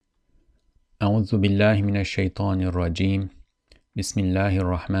أعوذ بالله من الشيطان الرجيم بسم الله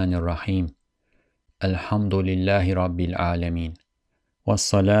الرحمن الرحيم الحمد لله رب العالمين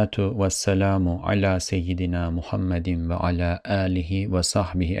والصلاة والسلام على سيدنا محمد وعلى آله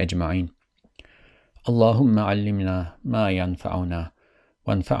وصحبه أجمعين اللهم علمنا ما ينفعنا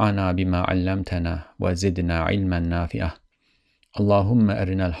وانفعنا بما علمتنا وزدنا علما نافعا اللهم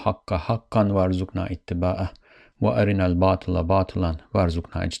أرنا الحق حقا وارزقنا اتباعه وأرنا الباطل باطلا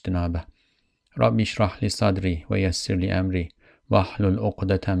وارزقنا اجتنابه رب اشرح لي صدري ويسر لي أمري واحلل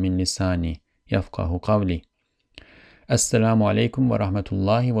عقدة من لساني يفقه قولي. Assalamu alaikum wa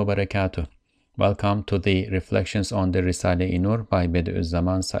rahmatullahi wa barakatuh. Welcome to the Reflections on the Risale-i-Nur by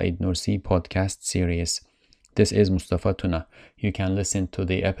Bediüzzaman Said Nursi podcast series. This is Mustafa Tuna. You can listen to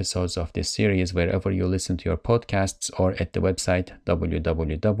the episodes of this series wherever you listen to your podcasts or at the website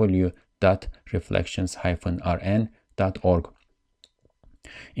www.reflections-rn.org.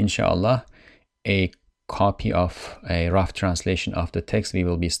 Inshallah, a copy of a rough translation of the text we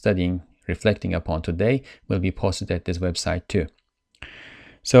will be studying, reflecting upon today, will be posted at this website too.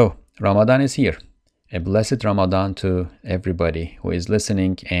 So, Ramadan is here. A blessed Ramadan to everybody who is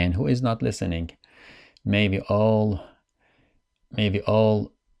listening and who is not listening. May we all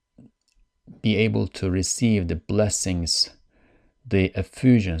be able to receive the blessings, the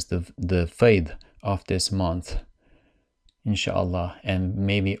effusions, the faith of this month, inshallah, and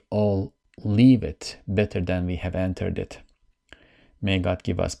may we all leave it better than we have entered it. May God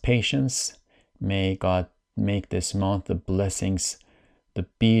give us patience. May God make this month the blessings, the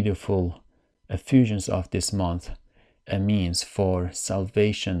beautiful effusions of this month, a means for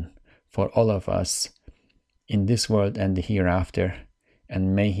salvation for all of us in this world and the hereafter.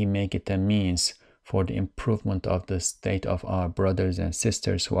 And may He make it a means for the improvement of the state of our brothers and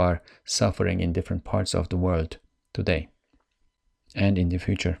sisters who are suffering in different parts of the world today and in the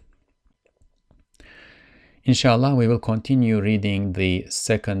future. Inshallah, we will continue reading the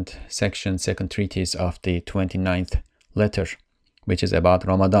second treatise of the 29th letter, which is about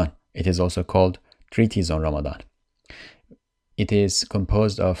Ramadan. It is also called Treatise on Ramadan. It is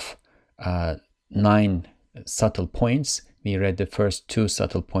composed of 9 subtle points. We read the first 2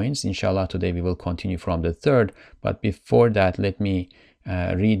 subtle points. Inshallah, today we will continue from the third. But before that, let me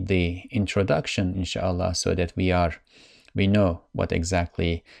read the introduction, inshallah, so that we know what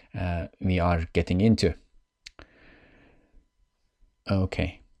exactly we are getting into.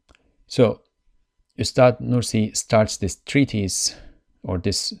 Okay, so Ustad Nursi starts this treatise or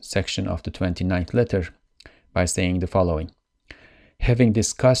this section of the 29th letter by saying the following. Having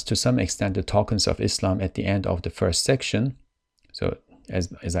discussed to some extent the tokens of Islam at the end of the first section, so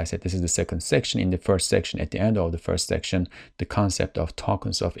as I said, this is the second section. In the first section, at the end of the first section, the concept of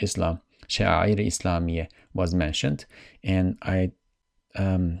tokens of Islam, Sha'air Islamiyya, was mentioned, and I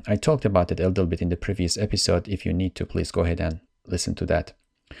talked about it a little bit in the previous episode. If you need to, please go ahead and listen to that.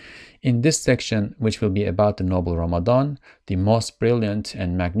 In this section, which will be about the noble Ramadan, the most brilliant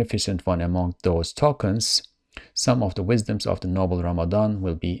and magnificent one among those tokens, some of the wisdoms of the noble Ramadan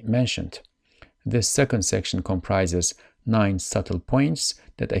will be mentioned. This second section comprises 9 subtle points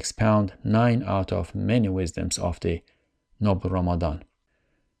that expound 9 out of many wisdoms of the noble Ramadan.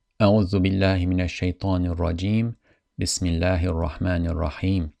 أعوذ بالله من الشيطان الرجيم بسم الله الرحمن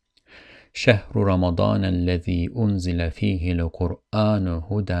الرحيم شهر رمضان الذي أنزل فيه القرآن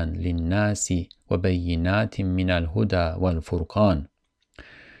هدى للناس وبينات من الهدى والفرقان.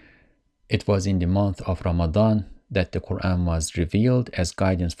 It was in the month of Ramadan that the Quran was revealed as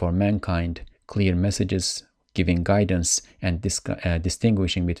guidance for mankind, clear messages giving guidance and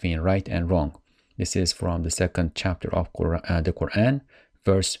distinguishing between right and wrong. This is from the second chapter of the Quran,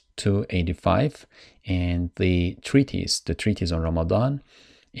 verse 285, and the treatise on Ramadan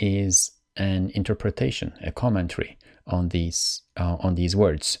is an interpretation, a commentary on these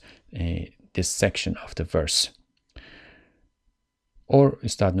words, this section of the verse. Or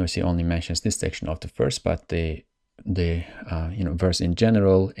Ustad Nursi only mentions this section of the verse, but the verse in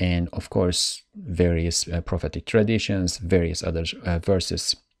general, and of course various prophetic traditions, various other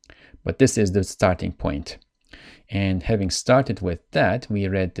verses. But this is the starting point. And having started with that, we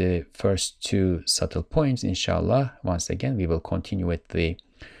read the first 2 subtle points. Inshallah, once again, we will continue with the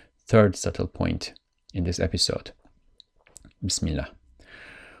third subtle point in this episode. Bismillah.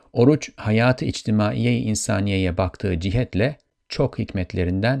 Oruç, hayatı içtimaiye insaniyeye baktığı cihetle çok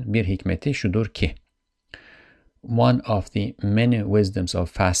hikmetlerinden bir hikmeti şudur ki, one of the many wisdoms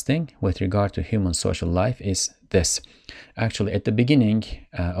of fasting with regard to human social life is this. Actually, at the beginning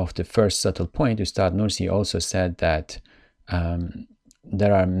of the first subtle point, Ustad Nursi also said that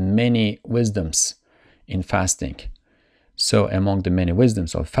there are many wisdoms in fasting. So among the many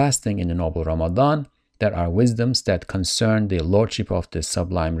wisdoms of fasting in the noble Ramadan, there are wisdoms that concern the lordship of the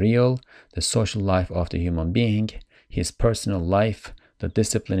sublime real, the social life of the human being, his personal life, the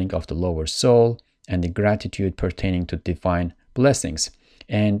disciplining of the lower soul, and the gratitude pertaining to divine blessings.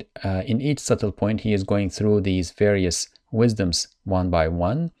 And in each subtle point, he is going through these various wisdoms one by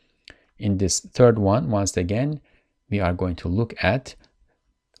one. In this third one, once again, we are going to look at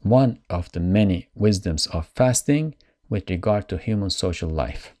one of the many wisdoms of fasting with regard to human social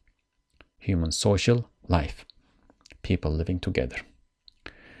life. Human social life. People living together.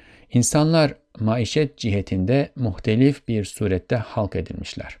 İnsanlar maişet cihetinde muhtelif bir surette halk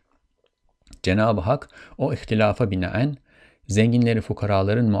edilmişler. Cenab-ı Hak o ihtilafa binaen zenginleri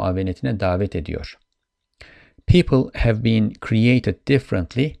fukaraların muavenetine davet ediyor. People have been created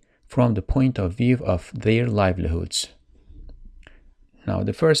differently from the point of view of their livelihoods. Now,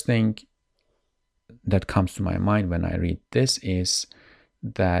 the first thing that comes to my mind when I read this is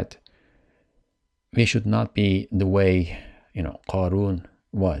that we should not be the way, Qarun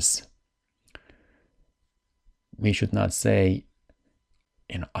was. We should not say,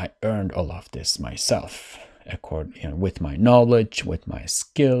 I earned all of this myself, with my knowledge, with my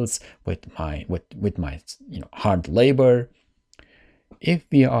skills, with my hard labor. If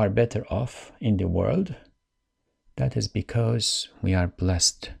we are better off in the world, that is because we are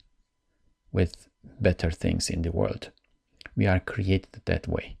blessed with better things in the world. We are created that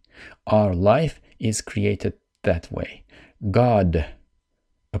way. Our life is created that way. God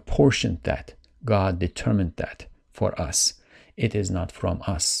apportioned that. God determined that for us. It is not from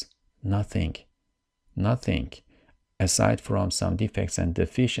us. Nothing aside from some defects and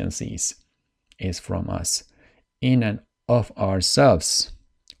deficiencies is from us. In and of ourselves,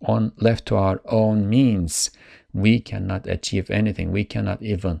 left to our own means, we cannot achieve anything. We cannot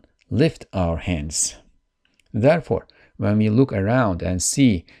even lift our hands. Therefore, when we look around and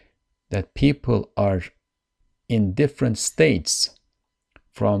see that people are in different states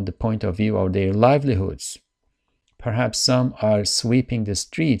from the point of view of their livelihoods, perhaps some are sweeping the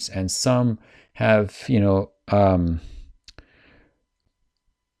streets and some have,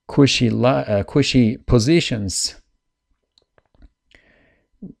 cushy positions.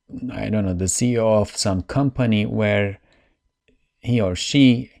 I don't know, the CEO of some company where he or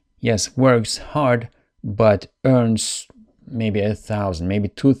she, yes, works hard, but earns maybe 1,000, maybe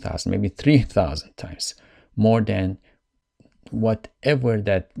 2,000, maybe 3,000 times more than whatever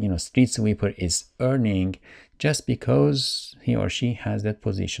that street sweeper is earning, just because he or she has that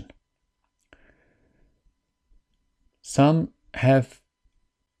position. Some have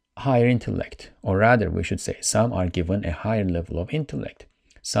higher intellect, or rather we should say some are given a higher level of intellect.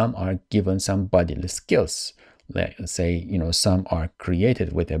 Some are given some bodily skills. Let's say, some are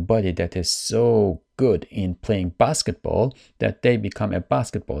created with a body that is so good in playing basketball that they become a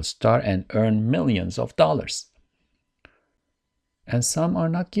basketball star and earn millions of dollars. And some are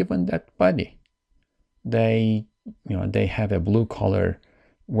not given that body. They have a blue-collar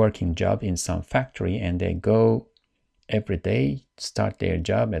working job in some factory, and they go every day, start their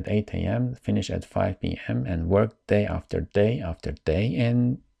job at 8 a.m., finish at 5 p.m., and work day after day after day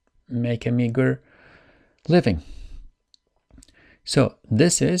and make a meager living. So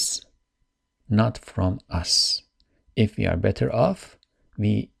this is not from us. If we are better off,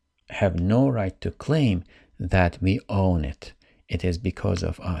 we have no right to claim that we own it. It is because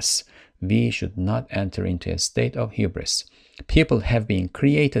of us. We should not enter into a state of hubris. People have been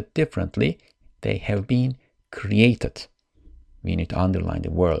created differently. They have been created. We need to underline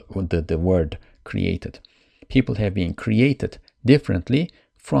the word created. People have been created differently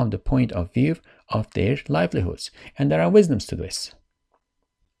from the point of view of their livelihoods. And there are wisdoms to this.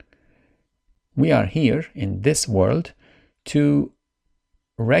 We are here in this world to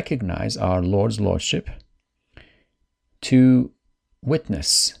recognize our Lord's Lordship, to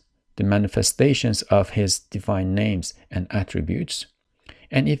witness the manifestations of His divine names and attributes.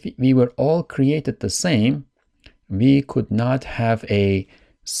 And if we were all created the same, we could not have a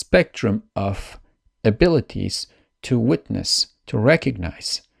spectrum of abilities to witness, to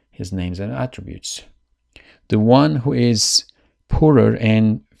recognize His names and attributes. The one who is poorer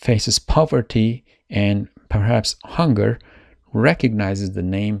and faces poverty and perhaps hunger recognizes the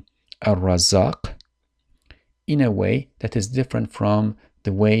name Ar-Razzaq in a way that is different from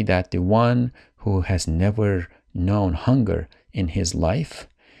the way that the one who has never known hunger in his life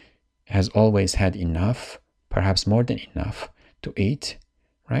has always had enough, perhaps more than enough to eat,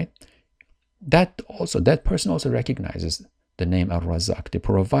 right? That person also recognizes the name Ar-Razzaq, the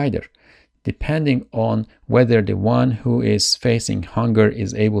provider, depending on whether the one who is facing hunger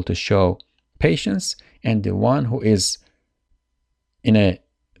is able to show patience and the one who is in a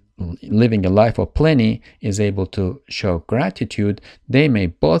living a life of plenty is able to show gratitude, they may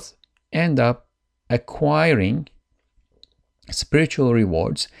both end up acquiring spiritual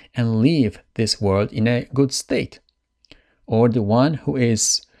rewards and leave this world in a good state. Or the one who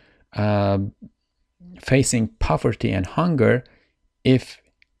is facing poverty and hunger, if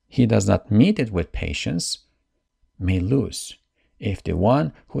he does not meet it with patience, may lose. If the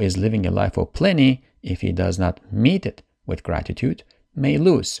one who is living a life of plenty, if he does not meet it with gratitude, may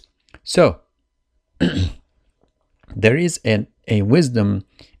lose. So there is a wisdom,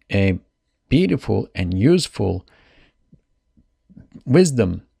 a beautiful and useful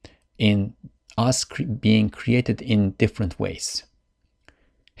wisdom in us being created in different ways,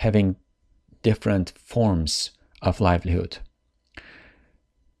 having different forms of livelihood.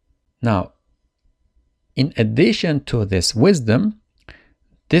 Now, in addition to this wisdom,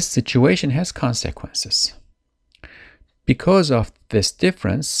 this situation has consequences. Because of this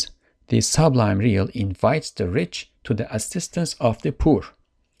difference, the Sublime Real invites the rich to the assistance of the poor.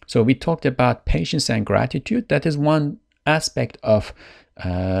 So we talked about patience and gratitude. That is one aspect of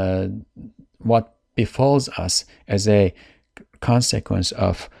what befalls us as a consequence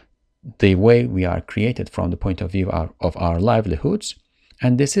of the way we are created from the point of view of our livelihoods.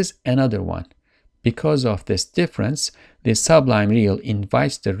 And this is another one. Because of this difference, the Sublime Real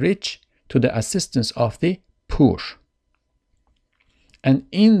invites the rich to the assistance of the poor. And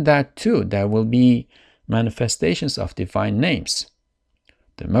in that too, there will be manifestations of divine names.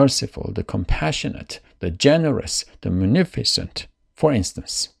 The merciful, the compassionate, the generous, the munificent, for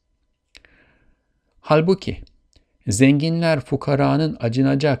instance. Halbuki, zenginler fukaranın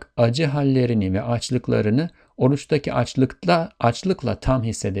acınacak acı hallerini ve açlıklarını oruçtaki açlıkla tam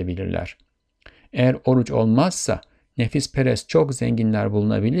hissedebilirler. Eğer oruç olmazsa nefisperest çok zenginler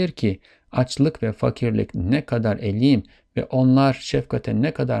bulunabilir ki açlık ve fakirlik ne kadar eliyim ve onlar şefkate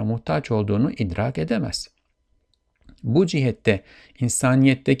ne kadar muhtaç olduğunu idrak edemez. Bu cihette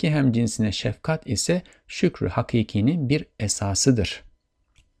insaniyetteki hemcinsine şefkat ise şükrü hakikinin bir esasıdır.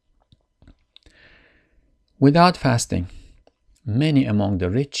 Without fasting, many among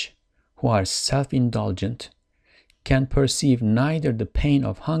the rich who are self-indulgent can perceive neither the pain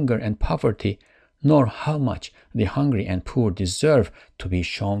of hunger and poverty nor how much the hungry and poor deserve to be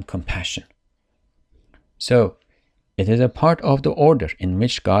shown compassion. So, it is a part of the order in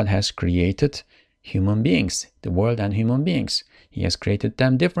which God has created human beings, the world and human beings. He has created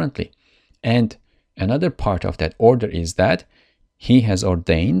them differently. And another part of that order is that He has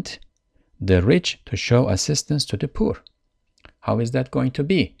ordained the rich to show assistance to the poor. How is that going to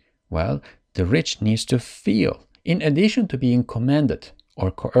be? Well, the rich needs to feel, in addition to being commanded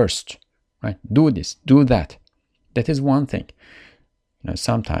or coerced, right? Do this, do that. That is one thing.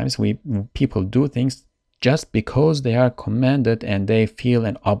 Sometimes people do things just because they are commanded and they feel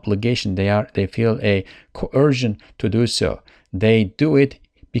an obligation. They feel a coercion to do so. They do it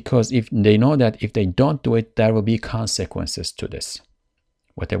because if they know that if they don't do it, there will be consequences to this,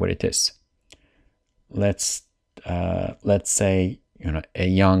 whatever it is. Let's say a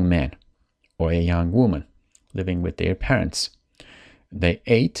young man or a young woman living with their parents. They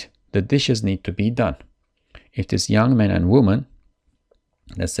ate, the dishes need to be done. If this young man and woman,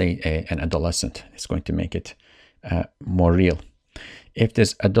 let's say an adolescent, is going to make it more real. If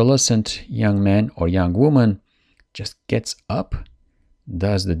this adolescent young man or young woman just gets up,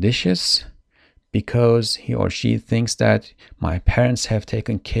 does the dishes because he or she thinks that my parents have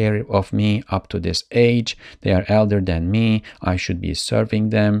taken care of me up to this age, they are elder than me, I should be serving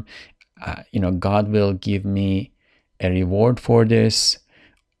them, God will give me a reward for this,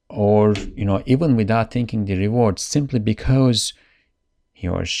 or even without thinking the reward, simply because he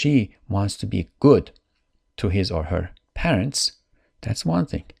or she wants to be good to his or her parents, that's one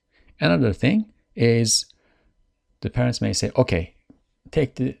thing. Another thing is the parents may say, okay,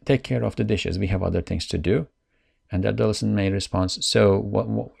 take care of the dishes, we have other things to do. And the adolescent may respond, so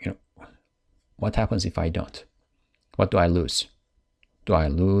what happens if I don't? What do I lose? Do I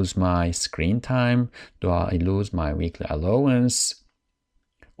lose my screen time? Do I lose my weekly allowance?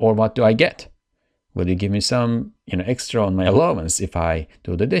 Or what do I get? Will you give me some extra on my allowance if I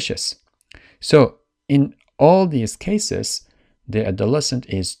do the dishes? So in all these cases, the adolescent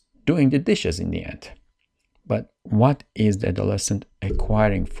is doing the dishes in the end. But what is the adolescent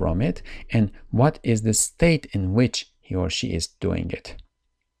acquiring from it? And what is the state in which he or she is doing it?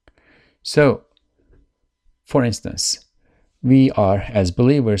 So, for instance, we are, as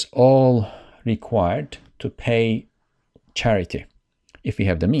believers, all required to pay charity if we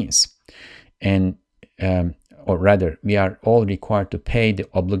have the means. And or rather, we are all required to pay the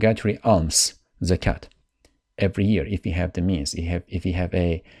obligatory alms, zakat. every year if we have the means, if we have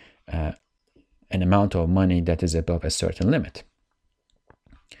an amount of money that is above a certain limit.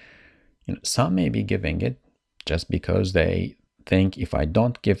 Some may be giving it just because they think if I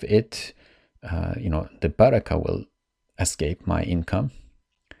don't give it, the barakah will escape my income.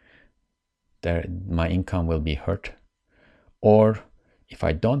 My income will be hurt. Or if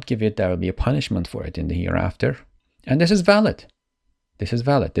I don't give it, there will be a punishment for it in the hereafter. And this is valid. This is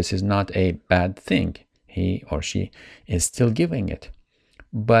valid. This is not a bad thing. He or she is still giving it.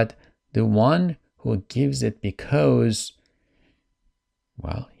 But the one who gives it because,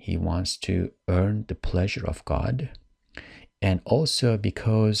 well, he wants to earn the pleasure of God, and also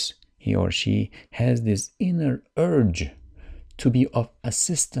because he or she has this inner urge to be of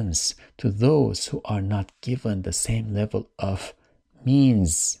assistance to those who are not given the same level of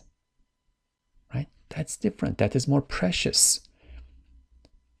means, right? That's different. That is more precious.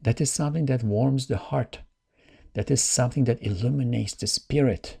 That is something that warms the heart. That is something that illuminates the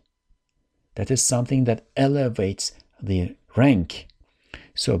spirit. That is something that elevates the rank.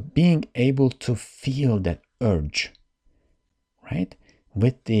 So being able to feel that urge, right,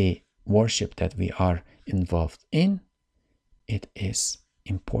 with the worship that we are involved in, it is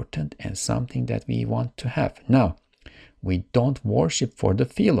important and something that we want to have. Now, we don't worship for the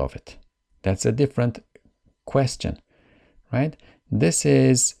feel of it. That's a different question, right? This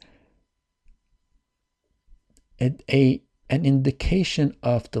is an indication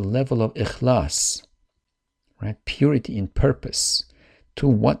of the level of ikhlas, right? Purity in purpose. To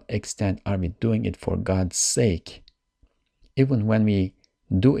what extent are we doing it for God's sake? Even when we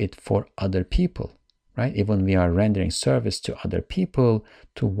do it for other people, right? Even we are rendering service to other people,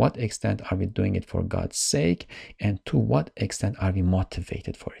 to what extent are we doing it for God's sake? And to what extent are we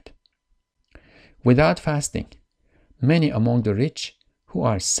motivated for it? Without fasting, many among the rich who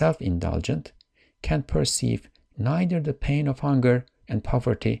are self-indulgent can perceive neither the pain of hunger and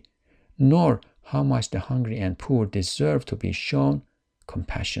poverty, nor how much the hungry and poor deserve to be shown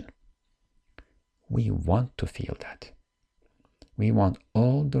compassion. We want to feel that. We want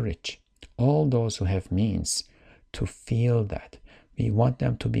all the rich, all those who have means, to feel that. We want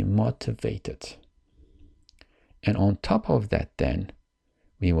them to be motivated. And on top of that, then,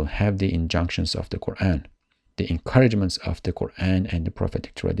 we will have the injunctions of the Quran, the encouragements of the Quran and the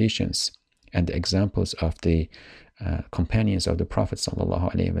prophetic traditions, and the examples of the companions of the Prophet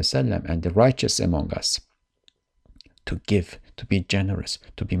ﷺ and the righteous among us, to give, to be generous,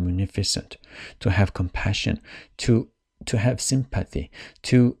 to be munificent, to have compassion, to have sympathy,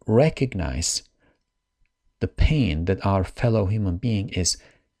 to recognize the pain that our fellow human being is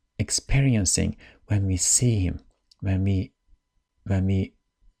experiencing when we see him, when we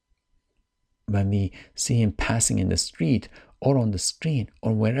see him passing in the street or on the screen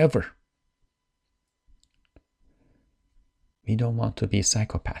or wherever. We don't want to be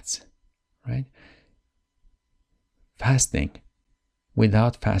psychopaths, right? Fasting.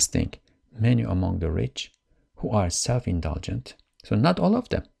 Without fasting, many among the rich who are self-indulgent, so not all of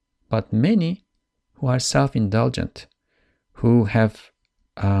them, but many who are self-indulgent, who have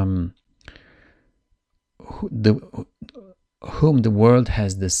whom the world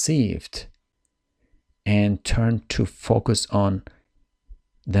has deceived and turned to focus on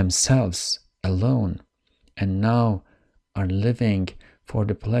themselves alone, and now are living for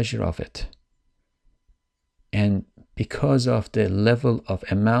the pleasure of it. And because of the level of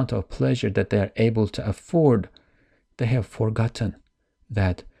amount of pleasure that they are able to afford, they have forgotten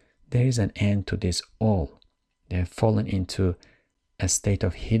that there is an end to this all. They have fallen into a state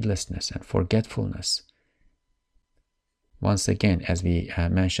of heedlessness and forgetfulness. Once again, as we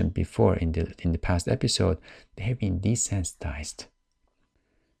mentioned before in the past episode, they have been desensitized.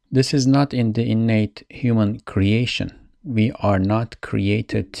 This is not in the innate human creation. We are not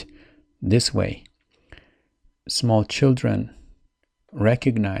created this way. Small children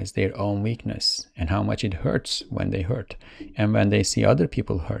recognize their own weakness and how much it hurts when they hurt. And when they see other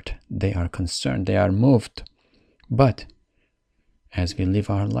people hurt, they are concerned, they are moved. But as we live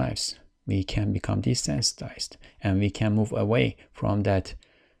our lives, we can become desensitized and we can move away from that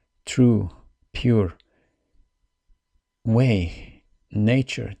true, pure way,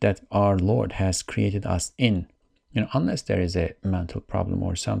 nature that our Lord has created us in. Unless there is a mental problem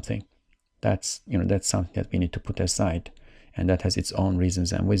or something, that's something that we need to put aside, and that has its own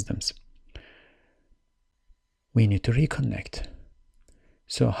reasons and wisdoms. We need to reconnect.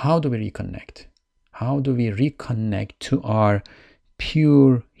 So how do we reconnect? How do we reconnect to our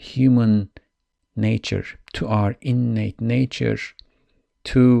pure human nature, to our innate nature,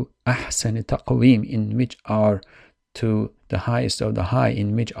 to ahsan taqweem, to the highest of the high,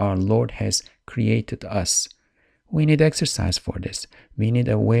 in which our Lord has created us, We need exercise for this. We need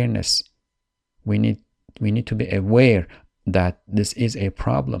awareness. We need to be aware that this is a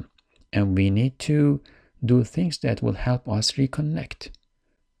problem, and we need to do things that will help us reconnect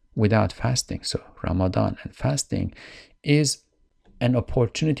without fasting. So Ramadan and fasting is an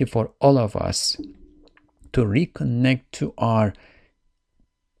opportunity for all of us to reconnect to our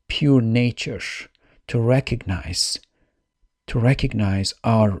pure nature, to recognize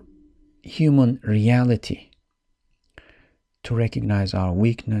our human reality, to recognize our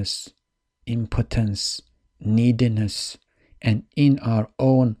weakness, impotence, neediness, and in our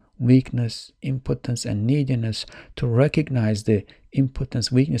own weakness, impotence, and neediness, to recognize the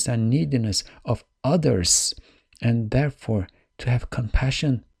impotence, weakness, and neediness of others, and therefore to have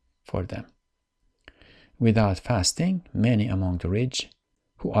compassion for them. Without fasting, many among the rich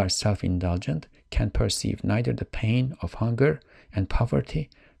who are self-indulgent can perceive neither the pain of hunger and poverty,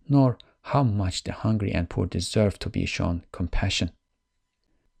 nor how much the hungry and poor deserve to be shown compassion.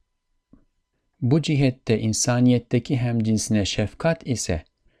 Bu cihette insaniyetteki hemcinsine şefkat ise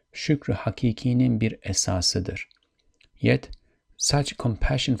şükrü hakikinin bir esasıdır. Yet, such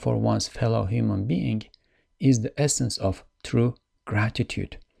compassion for one's fellow human being is the essence of true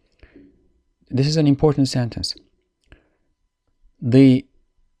gratitude. This is an important sentence. The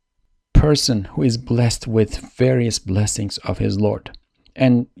person who is blessed with various blessings of his Lord,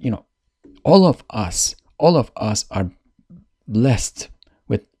 and all of us are blessed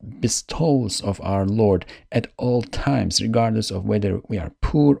with bestowals of our Lord at all times, regardless of whether we are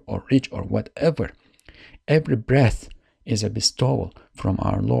poor or rich or whatever. Every breath is a bestowal from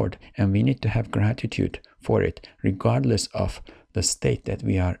our Lord, and we need to have gratitude for it, regardless of the state that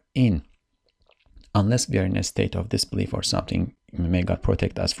we are in. Unless we are in a state of disbelief or something, may God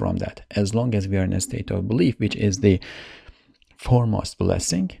protect us from that. As long as we are in a state of belief, which is the foremost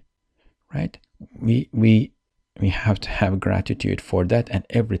blessing, right? We have to have gratitude for that and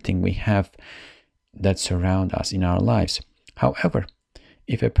everything we have that surround us in our lives. However,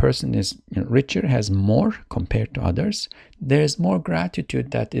 if a person is richer, has more compared to others, there is more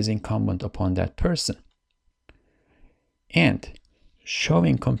gratitude that is incumbent upon that person. And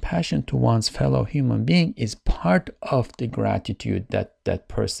showing compassion to one's fellow human being is part of the gratitude that that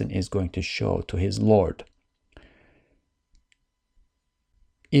person is going to show to his Lord.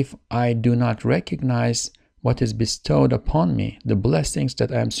 If I do not recognize what is bestowed upon me, the blessings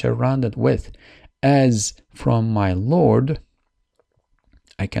that I am surrounded with, as from my Lord,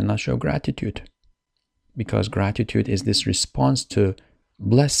 I cannot show gratitude, because gratitude is this response to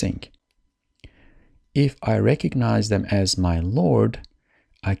blessing. If I recognize them as my Lord,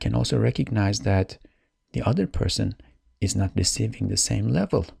 I can also recognize that the other person is not receiving the same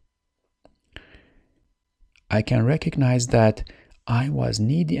level. I can recognize that I was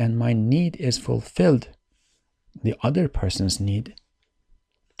needy and my need is fulfilled. The other person's need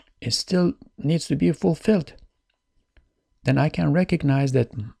still needs to be fulfilled. Then I can recognize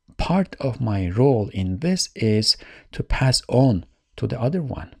that part of my role in this is to pass on to the other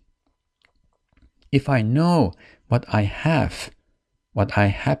one. If I know what I have, what I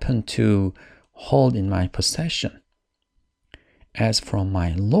happen to hold in my possession as from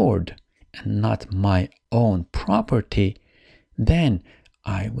my Lord and not my own property, then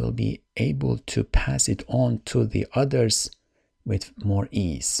I will be able to pass it on to the others with more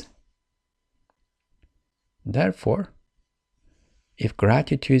ease. Therefore, if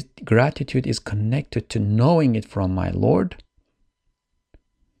gratitude is connected to knowing it from my Lord,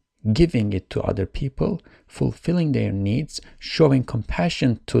 giving it to other people, fulfilling their needs, showing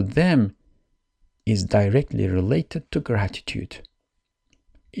compassion to them is directly related to gratitude.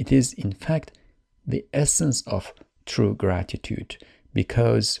 It is, in fact, the essence of true gratitude,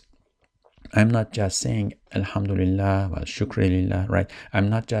 because I'm not just saying Alhamdulillah, wal shukri lillah, right? I'm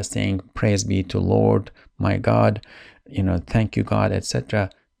not just saying praise be to Lord, my God, thank you God, etc.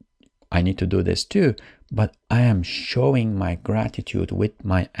 I need to do this too, but I am showing my gratitude with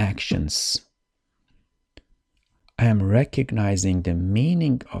my actions. I am recognizing the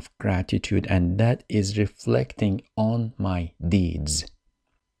meaning of gratitude, and that is reflecting on my deeds.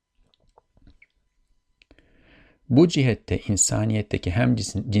 Bu cihette insaniyetteki hem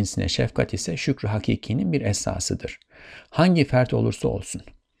cinsine şefkat ise şükrü hakikinin bir esasıdır. Hangi fert olursa olsun,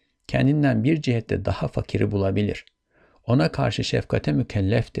 kendinden bir cihette daha fakiri bulabilir. Ona karşı şefkate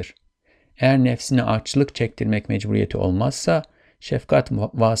mükelleftir. Eğer nefsine açlık çektirmek mecburiyeti olmazsa, şefkat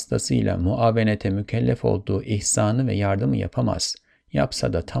vasıtasıyla muavenete mükellef olduğu ihsanı ve yardımı yapamaz.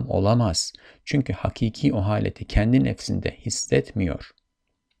 Yapsa da tam olamaz. Çünkü hakiki o haleti kendi nefsinde hissetmiyor.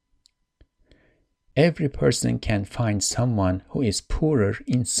 Every person can find someone who is poorer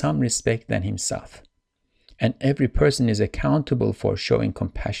in some respect than himself, and every person is accountable for showing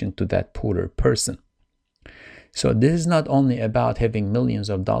compassion to that poorer person. So this is not only about having millions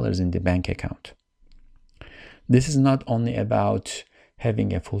of dollars in the bank account. This is not only about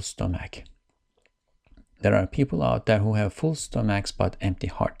having a full stomach. There are people out there who have full stomachs but empty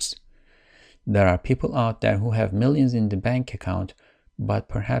hearts. There are people out there who have millions in the bank account but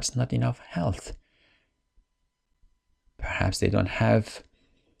perhaps not enough health. Perhaps they don't have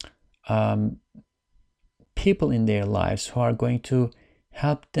people in their lives who are going to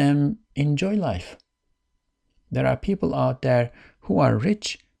help them enjoy life. There are people out there who are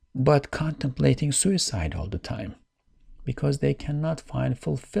rich but contemplating suicide all the time because they cannot find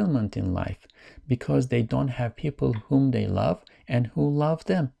fulfillment in life, because they don't have people whom they love and who love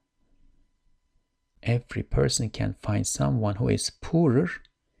them. Every person can find someone who is poorer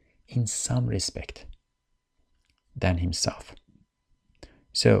in some respect than himself.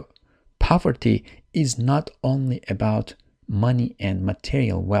 So poverty is not only about money and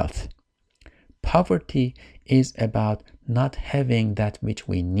material wealth. Poverty is about not having that which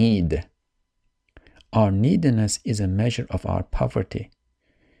we need. Our neediness is a measure of our poverty,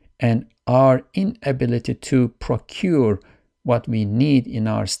 and our inability to procure what we need in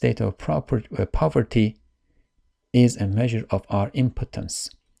our state of poverty is a measure of our impotence.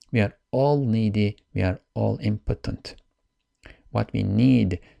 We are all needy, we are all impotent. What we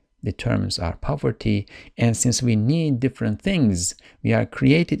need determines our poverty, and since we need different things, we are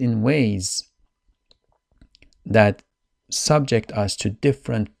created in ways that subject us to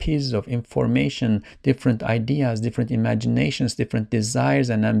different pieces of information, different ideas, different imaginations, different desires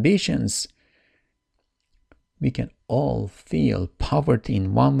and ambitions. We can all feel poverty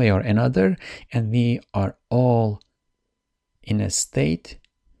in one way or another, and we are all in a state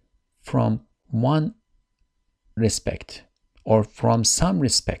from one respect or from some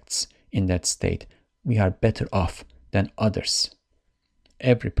respects in that state. We are better off than others.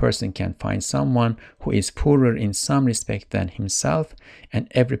 Every person can find someone who is poorer in some respect than himself, and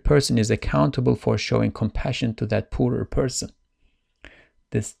every person is accountable for showing compassion to that poorer person.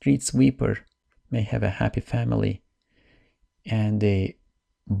 The street sweeper may have a happy family, and the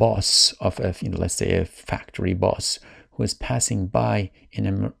boss of let's say a factory boss who is passing by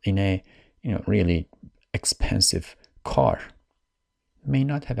in a really expensive car may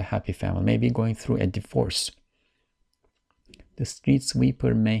not have a happy family, may be going through a divorce. The street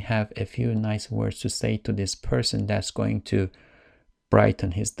sweeper may have a few nice words to say to this person that's going to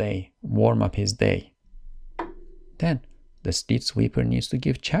brighten his day, warm up his day. Then the street sweeper needs to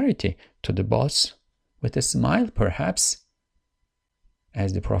give charity to the boss with a smile, perhaps,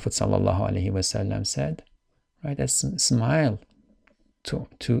 as the Prophet ﷺ said, right? A smile to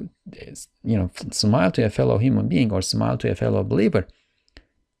smile to a fellow human being or smile to a fellow believer.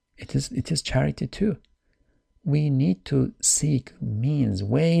 It is charity too. We need to seek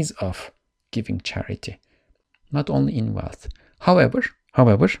ways of giving charity, not only in wealth. However,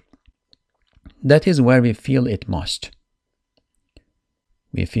 that is where we feel it most.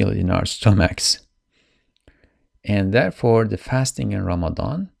 We feel it in our stomachs. And therefore, the fasting in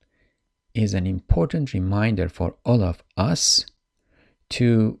Ramadan is an important reminder for all of us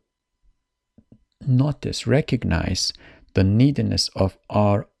to notice, recognize the neediness of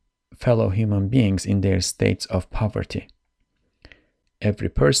our fellow human beings in their states of poverty. Every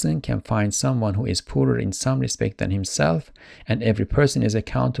person can find someone who is poorer in some respect than himself, and every person is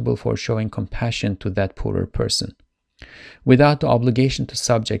accountable for showing compassion to that poorer person, without the obligation to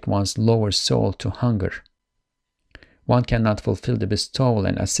subject one's lower soul to hunger. One cannot fulfill the bestowal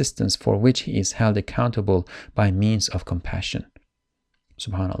and assistance for which he is held accountable by means of compassion.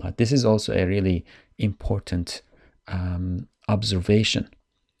 Subhanallah. This is also a really important observation.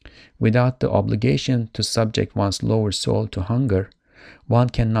 Without the obligation to subject one's lower soul to hunger, one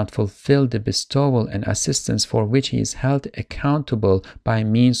cannot fulfill the bestowal and assistance for which he is held accountable by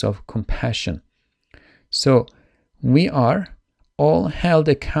means of compassion. So we are all held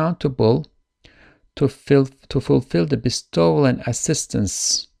accountable to fulfill the bestowal and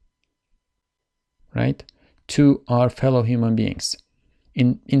assistance, right, to our fellow human beings.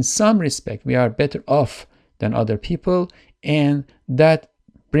 In some respect, we are better off than other people, and that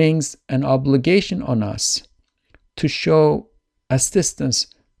brings an obligation on us to show assistance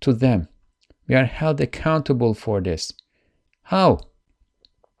to them. We are held accountable for this. How?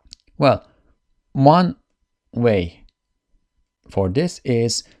 Well, one way for this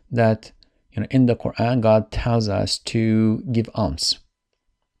is that in the Quran, God tells us to give alms.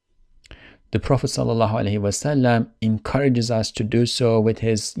 The Prophet ﷺ encourages us to do so with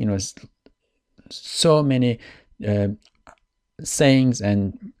his, so many sayings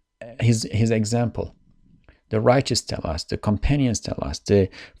and his example. the righteous tell us, the companions tell us, the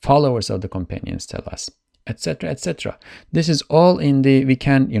followers of the companions tell us, etc., etc. This is all in the, we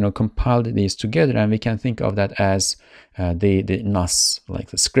can, compile these together, and we can think of that as the nas, like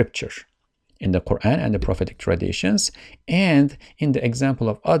the scripture in the Quran and the prophetic traditions, and in the example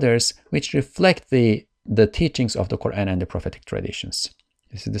of others which reflect the teachings of the Quran and the prophetic traditions.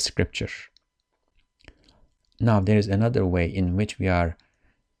 This is the scripture. Now, there is another way in which we are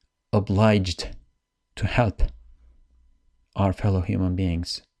obliged to help our fellow human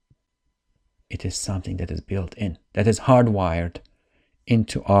beings. It is something that is built in, that is hardwired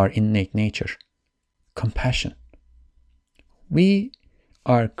into our innate nature: compassion. We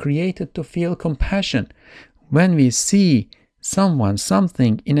are created to feel compassion. When we see someone,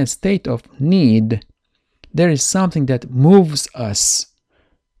 something in a state of need, there is something that moves us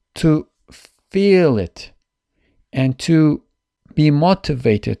to feel it and to be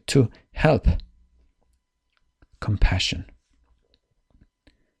motivated to help. Compassion.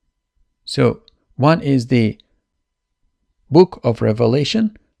 So one is the book of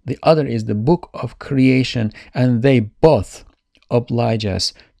Revelation, the other is the book of creation, and they both oblige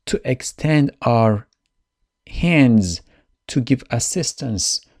us to extend our hands to give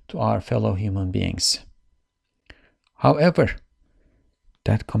assistance to our fellow human beings. However,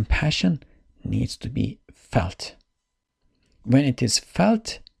 that compassion needs to be felt. When it is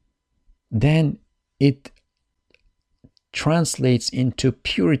felt, then it translates into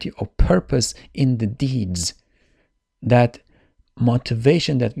purity of purpose in the deeds, that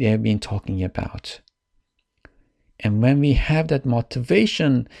motivation that we have been talking about. And when we have that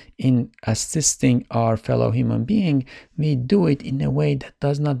motivation in assisting our fellow human being, we do it in a way that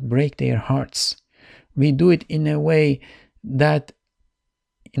does not break their hearts. We do it in a way that,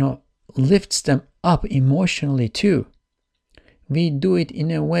 lifts them up emotionally too. We do it in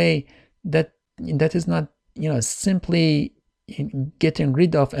a way that is not, simply getting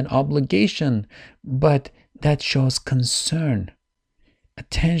rid of an obligation, but that shows concern,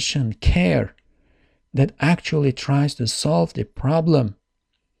 attention, care, that actually tries to solve the problem,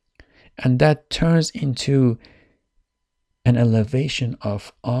 and that turns into an elevation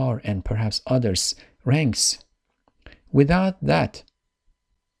of our and perhaps others' ranks. Without that,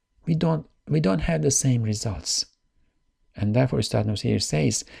 we don't have the same results. And therefore Ustad Nusir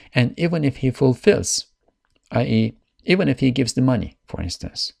says, and even if he fulfills, i.e., even if he gives the money, for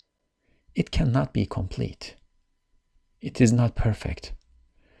instance, it cannot be complete. It is not perfect.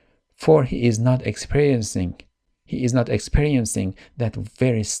 For he is not experiencing that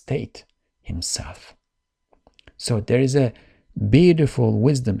very state himself. So there is a beautiful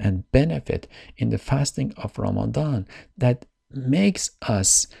wisdom and benefit in the fasting of Ramadan that makes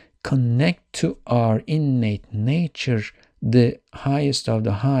us connect to our innate nature, the highest of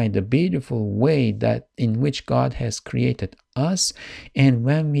the high, the beautiful way that in which God has created us. And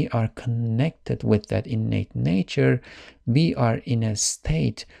when we are connected with that innate nature, we are in a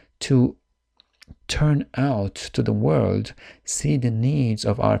state to turn out to the world, see the needs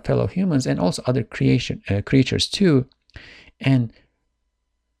of our fellow humans and also other creatures too, and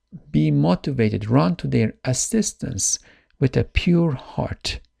be motivated, run to their assistance with a pure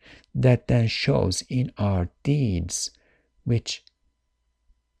heart that then shows in our deeds, which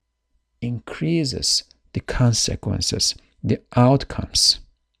increases the consequences, the outcomes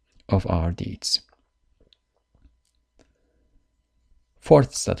of our deeds.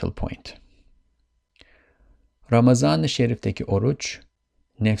 Fourth subtle point. Ramazan-ı Şerif'teki oruç,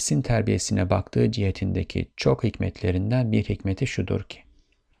 nefsin terbiyesine baktığı cihetindeki çok hikmetlerinden bir hikmeti şudur ki,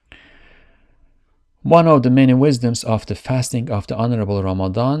 one of the many wisdoms of the fasting of the Honorable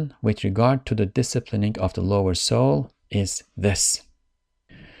Ramadan with regard to the disciplining of the lower soul is this.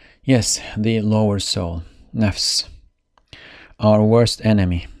 Yes, the lower soul, nafs, our worst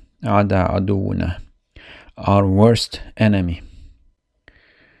enemy, aduna, our worst enemy.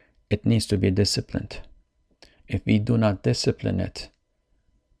 It needs to be disciplined. If we do not discipline it,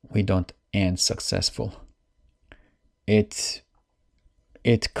 we don't end successful. It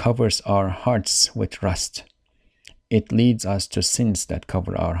covers our hearts with rust. It leads us to sins that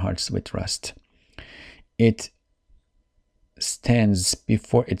cover our hearts with rust. It stands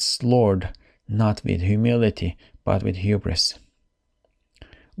before its Lord not with humility, but with hubris.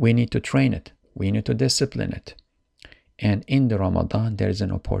 We need to train it. We need to discipline it. And in the Ramadan, there is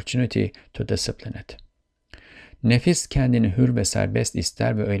an opportunity to discipline it. Nefis kendini hür ve serbest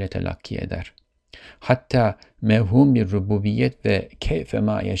ister ve öyle telakki eder. Hatta mevhum bir rububiyet ve keyfe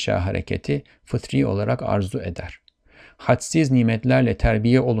ma yaşa hareketi fıtri olarak arzu eder. Hadsiz nimetlerle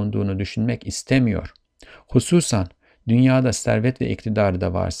terbiye olunduğunu düşünmek istemiyor. Hususan dünyada servet ve iktidarı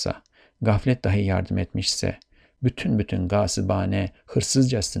da varsa gaflet dahi yardım etmişse, bütün gasibane,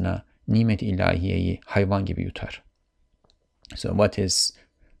 hırsızcasına nimet ilahiyeyi hayvan gibi yutar. So what is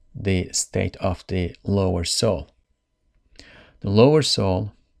the state of the lower soul? The lower soul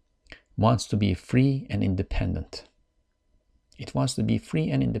wants to be free and independent. It wants to be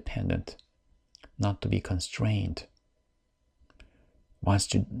free and independent, not to be constrained. Wants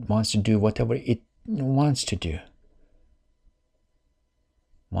to do whatever it wants to do.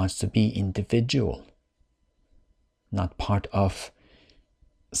 Wants to be individual, not part of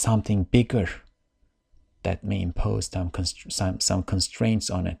something bigger that may impose some constraints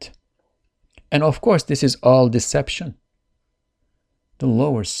on it. And of course, this is all deception. The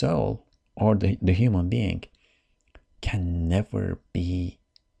lower soul, or the human being, can never be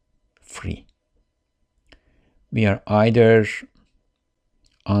free. We are either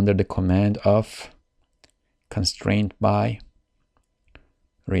under the command of, constrained by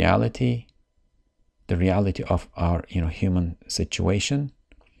reality, the reality of our human situation,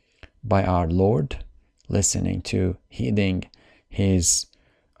 by our Lord, listening to, heeding his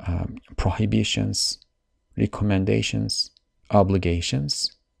prohibitions, recommendations,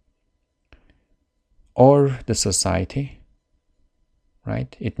 obligations, or the society,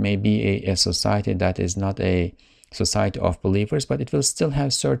 right? It may be a society that is not a society of believers, but it will still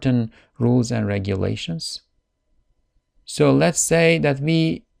have certain rules and regulations. So let's say that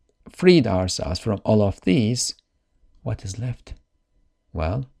we freed ourselves from all of these. What is left?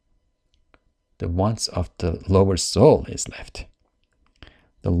 Well, the wants of the lower soul is left.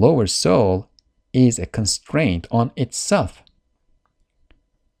 The lower soul is a constraint on itself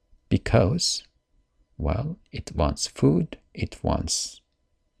because, well, it wants food, it wants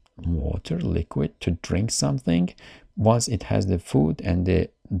water, liquid, to drink something. Once it has the food and the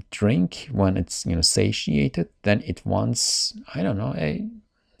drink, when it's satiated, then it wants, I don't know, a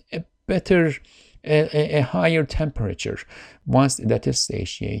better, a higher temperature. Once that is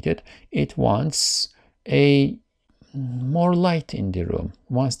satiated, it wants a more light in the room.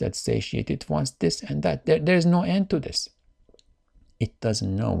 Once that's satiated, it wants this and that. There's no end to this. It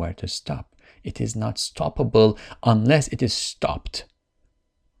doesn't know where to stop. It is not stoppable unless it is stopped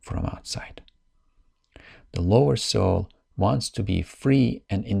from outside. The lower soul wants to be free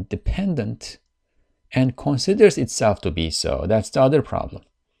and independent and considers itself to be so. That's the other problem.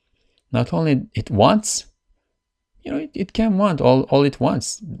 Not only it wants, it can want all it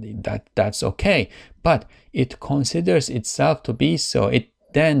wants. That's okay. But it considers itself to be so. It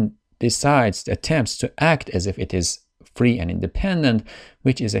then attempts to act as if it is free and independent,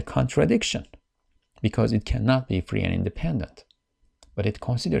 which is a contradiction because it cannot be free and independent. But it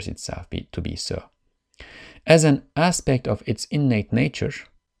considers itself to be so. As an aspect of its innate nature,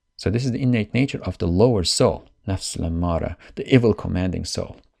 so this is the innate nature of the lower soul, nafs al-ammara, the evil commanding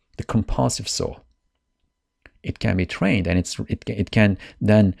soul, the compulsive soul. It can be trained, and it can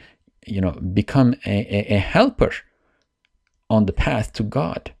then become a helper on the path to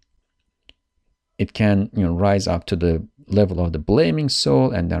God. It can rise up to the level of the blaming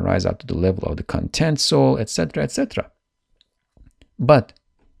soul, and then rise up to the level of the content soul, etc., etc. But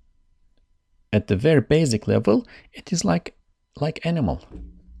at the very basic level, it is like animal.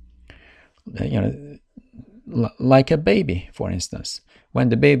 Like a baby, for instance. When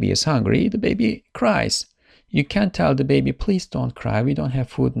the baby is hungry, the baby cries. You can't tell the baby, please don't cry, we don't have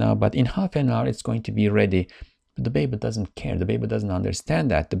food now, but in half an hour it's going to be ready. But the baby doesn't care. The baby doesn't understand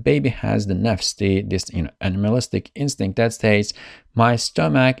that. The baby has the nafs, this animalistic instinct that says, my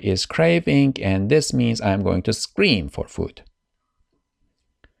stomach is craving, and this means I'm going to scream for food.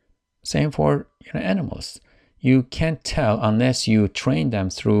 Same for animals. You can't tell unless you train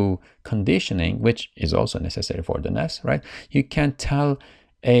them through conditioning, which is also necessary for the nafs, right? You can't tell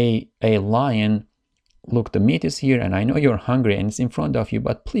a lion, look, the meat is here, and I know you're hungry, and it's in front of you,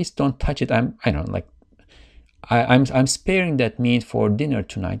 but please don't touch it. I'm sparing that meat for dinner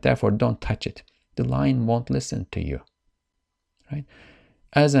tonight, therefore don't touch it. The lion won't listen to you, right?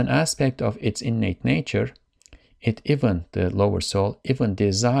 As an aspect of its innate nature, the lower soul, even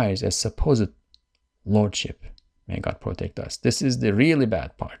desires a supposed lordship. May God protect us. This is the really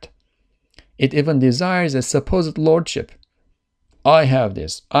bad part. It even desires a supposed lordship. I have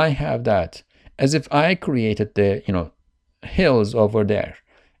this, I have that, as if I created the hills over there.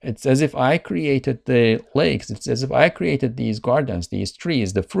 It's as if I created the lakes. It's as if I created these gardens, these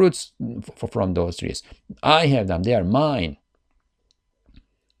trees, the fruits from those trees. I have them. They are mine.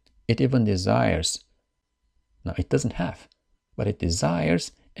 It even desires. Now, it doesn't have, but it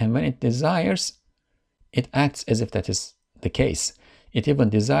desires. And when it desires, it acts as if that is the case. It even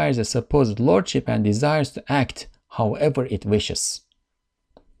desires a supposed lordship and desires to act however it wishes.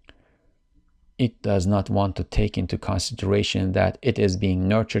 it does not want to take into consideration that it is being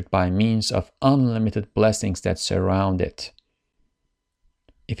nurtured by means of unlimited blessings that surround it.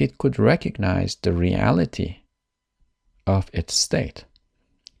 If it could recognize the reality of its state,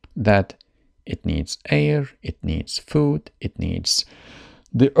 that it needs air, it needs food, it needs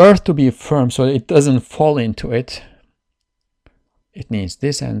the earth to be firm so it doesn't fall into it, it needs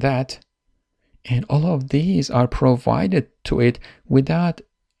this and that, and all of these are provided to it without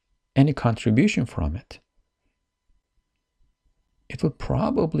any contribution from it, it will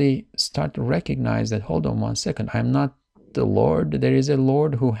probably start to recognize that, hold on one second, I'm not the Lord. There is a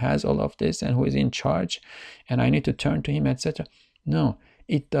Lord who has all of this and who is in charge, and I need to turn to him, etc. No,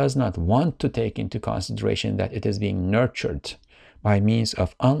 it does not want to take into consideration that it is being nurtured by means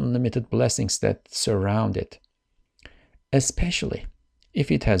of unlimited blessings that surround it. Especially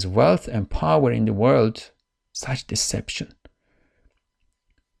if it has wealth and power in the world, such deception.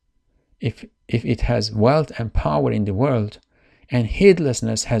 If it has wealth and power in the world, and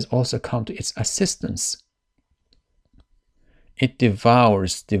heedlessness has also come to its assistance, it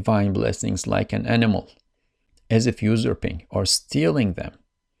devours divine blessings like an animal, as if usurping or stealing them.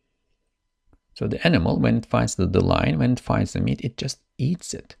 So the animal, when it finds the lion, when it finds the meat, it just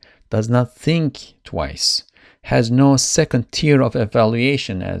eats it, does not think twice, has no second tier of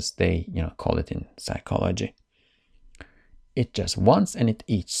evaluation, as they call it in psychology. It just wants and it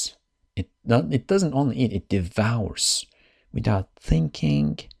eats. It doesn't only eat, it devours without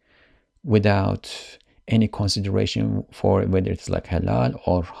thinking, without any consideration for whether it's like halal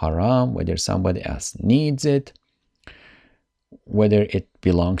or haram, whether somebody else needs it, whether it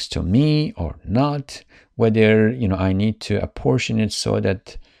belongs to me or not, whether I need to apportion it so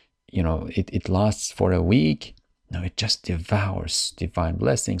that it lasts for a week. No, it just devours divine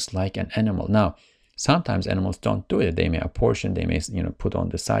blessings like an animal. Now, sometimes animals don't do it. They may apportion, they may put on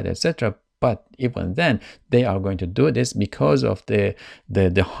the side, etc. But even then, they are going to do this because of the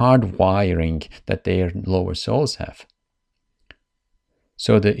hard wiring that their lower souls have.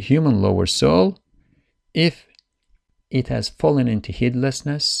 So the human lower soul, if it has fallen into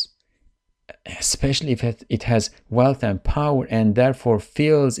heedlessness, especially if it has wealth and power and therefore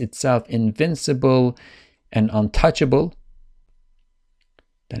feels itself invincible and untouchable,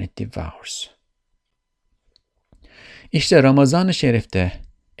 then it devours. İşte Ramazan-ı Şerif'te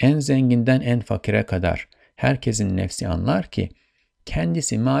en zenginden en fakire kadar herkesin nefsi anlar ki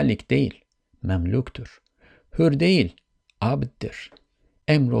kendisi malik değil, memluktur. Hür değil, abddir.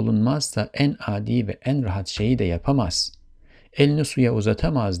 Emrolunmazsa en adi ve en rahat şeyi de yapamaz. Elini suya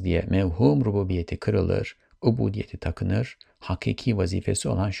uzatamaz diye mevhum rububiyeti kırılır, ubudiyeti takınır, hakiki vazifesi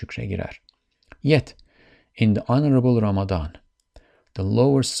olan şükre girer. Yet, in the honorable Ramadan, the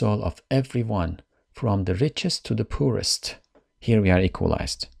lower soul of everyone, from the richest to the poorest, here we are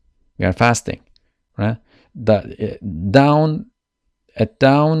equalized. We are fasting, right? Down,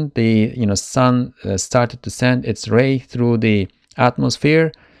 the sun started to send its ray through the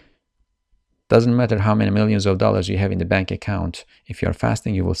atmosphere. Doesn't matter how many millions of dollars you have in the bank account. If you are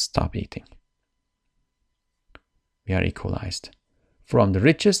fasting, you will stop eating. We are equalized. From the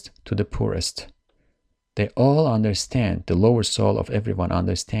richest to the poorest, they all understand, the lower soul of everyone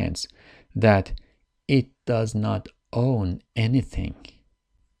understands that it does not own anything.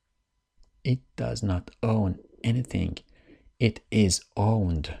 It does not own anything. It is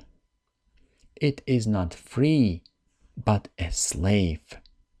owned. It is not free, but a slave.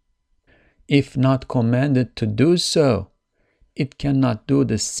 If not commanded to do so, it cannot do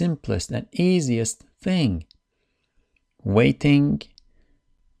the simplest and easiest thing. Waiting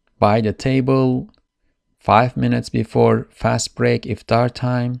by the table 5 minutes before fast break iftar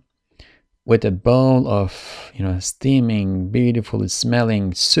time with a bowl of steaming, beautifully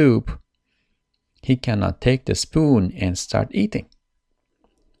smelling soup, he cannot take the spoon and start eating.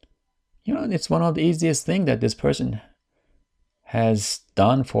 It's one of the easiest things that this person has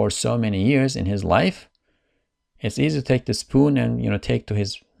done for so many years in his life. It's easy to take the spoon and take to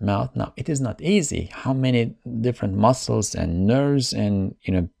his mouth. Now, it is not easy. How many different muscles and nerves and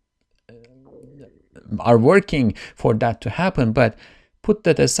are working for that to happen? But put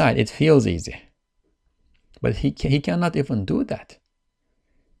that aside, it feels easy. But he cannot even do that.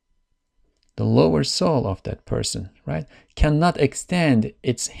 The lower soul of that person, right, cannot extend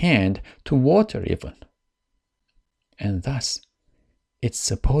its hand to water even. And thus, its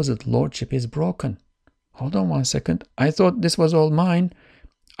supposed lordship is broken. Hold on one second. I thought this was all mine.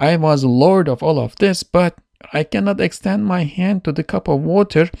 I was lord of all of this, but I cannot extend my hand to the cup of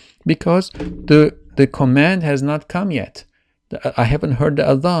water because the command has not come yet. I haven't heard the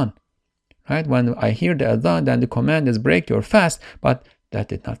adhan. Right? When I hear the adhan, then the command is break your fast, but that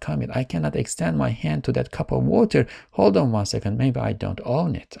did not come yet. I cannot extend my hand to that cup of water. Hold on 1 second. Maybe I don't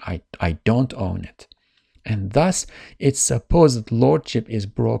own it. I don't own it. And thus, its supposed lordship is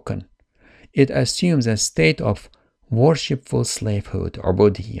broken. It assumes a state of worshipful slavehood,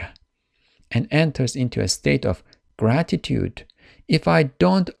 ubudiyya, and enters into a state of gratitude. If I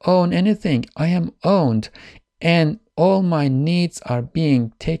don't own anything, I am owned, and all my needs are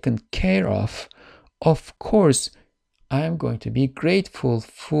being taken care of course, I am going to be grateful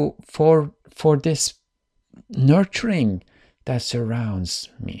for this nurturing that surrounds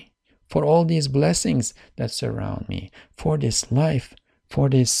me, for all these blessings that surround me, for this life, for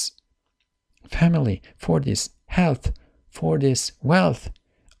this family, for this health, for this wealth.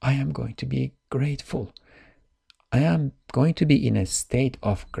 I am going to be grateful. I am going to be in a state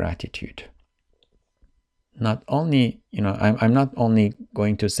of gratitude. Not only, I'm not only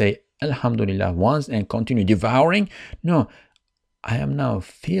going to say Alhamdulillah once and continue devouring. No, I am now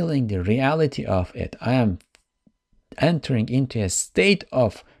feeling the reality of it. I am entering into a state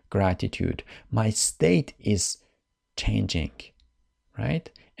of gratitude. My state is changing, right?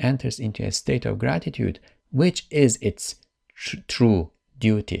 Enters into a state of gratitude, which is its true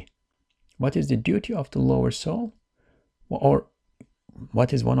duty. What is the duty of the lower soul? Or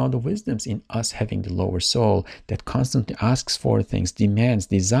what is one of the wisdoms in us having the lower soul that constantly asks for things, demands,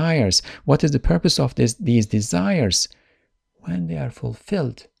 desires? What is the purpose of these desires? When they are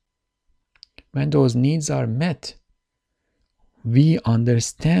fulfilled, when those needs are met, we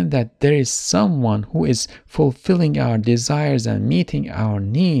understand that there is someone who is fulfilling our desires and meeting our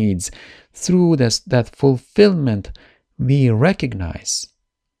needs. Through that fulfillment, we recognize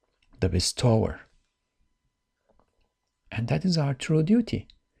the bestower. And that is our true duty.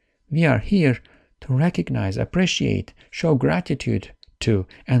 We are here to recognize, appreciate, show gratitude to,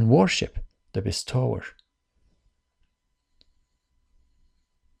 and worship the bestower.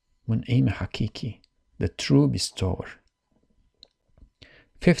 Mun'im Hakiki, the true bestower.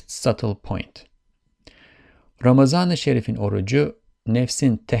 Fifth subtle point. Ramazan-ı Şerif'in orucu,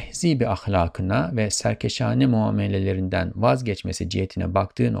 nefsin tehzib-i ahlakına ve serkeşane muamelelerinden vazgeçmesi cihetine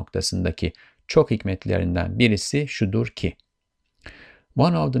baktığı noktasındaki çok hikmetlerinden birisi şudur ki,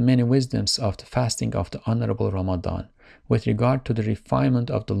 one of the many wisdoms of the fasting of the honorable Ramadan with regard to the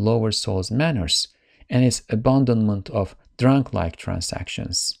refinement of the lower soul's manners and its abandonment of drunk-like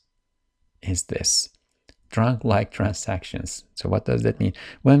transactions is this. Drunk-like transactions. So what does that mean?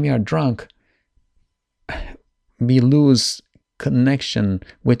 When we are drunk, we lose connection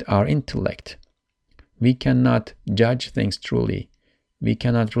with our intellect. We cannot judge things truly. We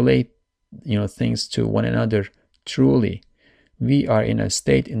cannot relate things to one another truly. We are in a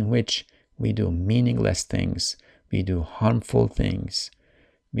state in which we do meaningless things. We do harmful things.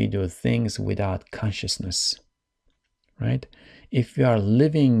 We do things without consciousness, right? If we are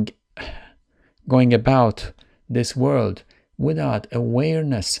going about this world without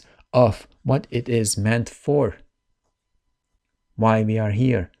awareness of what it is meant for, why we are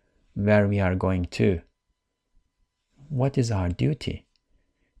here, where we are going to, what is our duty?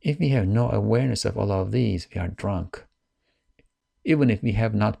 If we have no awareness of all of these, we are drunk. Even if we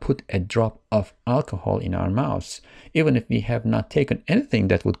have not put a drop of alcohol in our mouths, even if we have not taken anything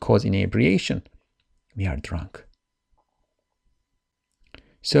that would cause inebriation, we are drunk.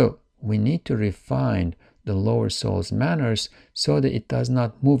 So we need to refine the lower soul's manners so that it does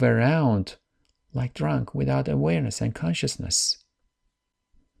not move around like drunk without awareness and consciousness,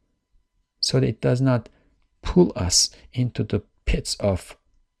 so that it does not pull us into the pits of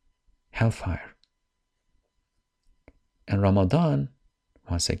hellfire. And Ramadan,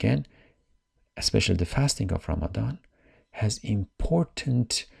 once again, especially the fasting of Ramadan, has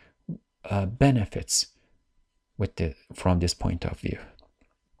important benefits from this point of view.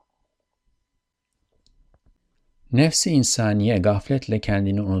 Nefsi insaniye gafletle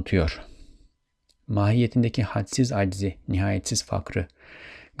kendini unutuyor. Mahiyetindeki hadsiz aczi, nihayetsiz fakrı,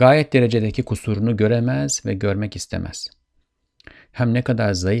 gayet derecedeki kusurunu göremez ve görmek istemez. Hem ne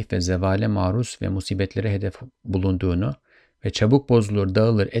kadar zayıf ve zevale maruz ve musibetlere hedef bulunduğunu ve çabuk bozulur,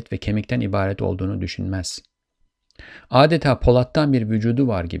 dağılır, et ve kemikten ibaret olduğunu düşünmez. Adeta polattan bir vücudu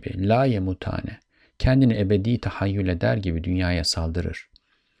var gibi, la yemutane, kendini ebedi tahayyül eder gibi dünyaya saldırır.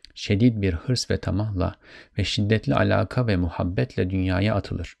 Şedid bir hırs ve tamahla ve şiddetli alaka ve muhabbetle dünyaya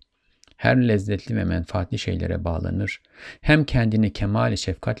atılır. Her lezzetli ve menfaatli şeylere bağlanır. Hem kendini kemal-i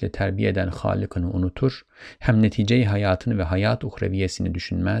şefkatle terbiye eden Halık'ını unutur, hem neticeyi hayatını ve hayat uhreviyesini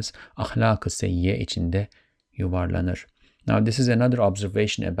düşünmez, ahlak-ı seyyiye içinde yuvarlanır. Now this is another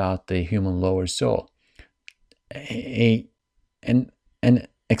observation about the human lower soul. An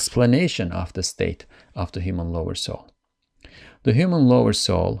explanation of the state of the human lower soul. The human lower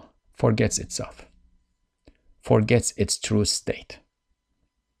soul forgets itself, forgets its true state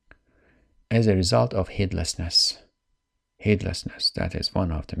as a result of heedlessness. Heedlessness, that is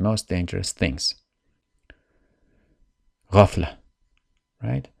one of the most dangerous things. Ghafla,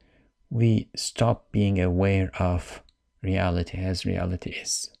 right? We stop being aware of reality as reality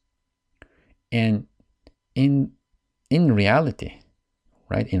is. And in reality,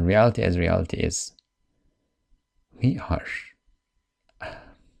 right? In reality as reality is, we are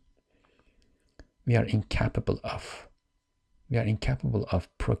incapable of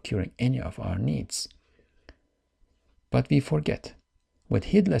procuring any of our needs. But we forget. With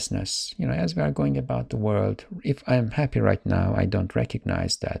heedlessness, as we are going about the world, if I am happy right now, I don't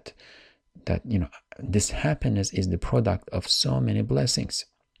recognize that this happiness is the product of so many blessings.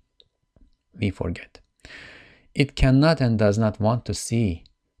 We forget. It cannot and does not want to see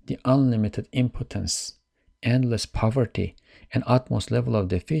the unlimited impotence, endless poverty, and utmost level of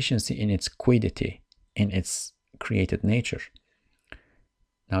deficiency in its quiddity, in its created nature.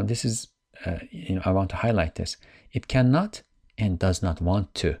 Now this is, I want to highlight this. It cannot and does not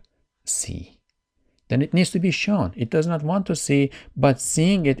want to see. Then it needs to be shown. It does not want to see, but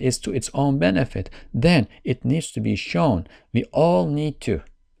seeing it is to its own benefit. Then it needs to be shown. We all need to.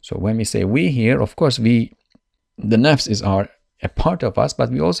 So when we say we here, of course, the nafs is a part of us,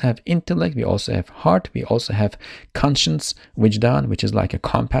 but we also have intellect, we also have heart, we also have conscience, wijdan, which is like a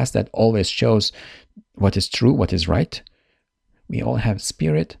compass that always shows what is true, what is right. We all have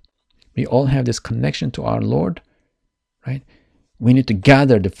spirit. We all have this connection to our Lord, right? We need to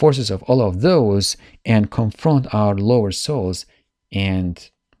gather the forces of all of those and confront our lower souls and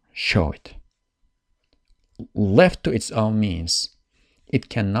show it. Left to its own means, it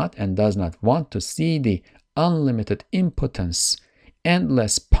cannot and does not want to see the unlimited impotence,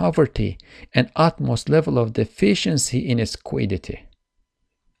 endless poverty, and utmost level of deficiency in its quiddity.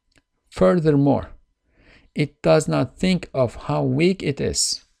 Furthermore, it does not think of how weak it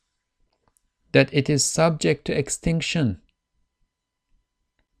is, that it is subject to extinction.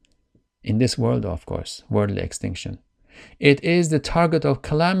 In this world, of course, worldly extinction. It is the target of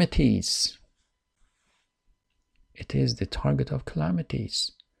calamities. It is the target of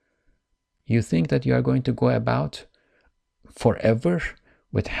calamities. You think that you are going to go about forever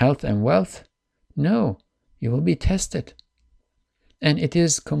with health and wealth? No, you will be tested. And it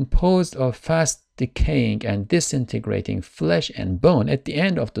is composed of fast decaying and disintegrating flesh and bone. At the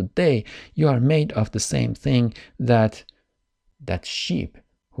end of the day, you are made of the same thing that sheep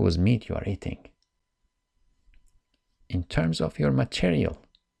whose meat you are eating. In terms of your material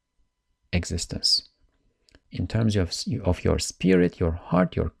existence, in terms of your spirit, your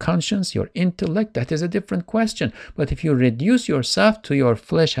heart, your conscience, your intellect, that is a different question. But if you reduce yourself to your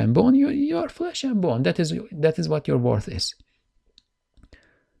flesh and bone, you are flesh and bone. That is what your worth is.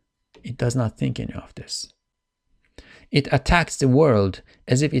 It does not think any of this. It attacks the world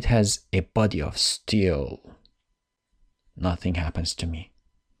as if it has a body of steel. Nothing happens to me.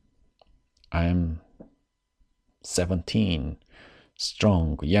 I am 17,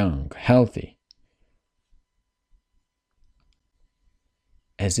 strong, young, healthy.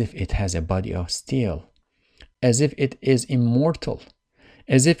 As if it has a body of steel. As if it is immortal.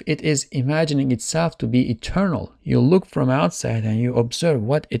 As if it is imagining itself to be eternal. You look from outside and you observe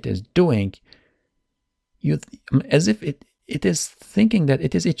what it is doing. As if it is thinking that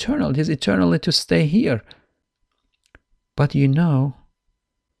it is eternal. It is eternally to stay here. But you know,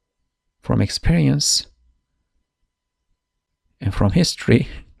 from experience and from history,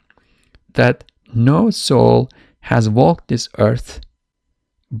 that no soul has walked this earth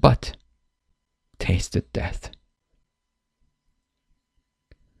but tasted death.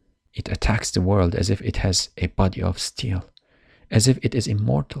 It attacks the world as if it has a body of steel, as if it is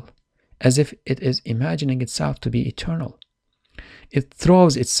immortal, as if it is imagining itself to be eternal. It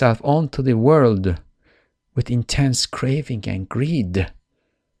throws itself onto the world with intense craving and greed,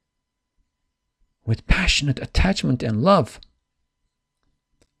 with passionate attachment and love.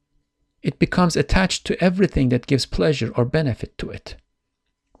 It becomes attached to everything that gives pleasure or benefit to it,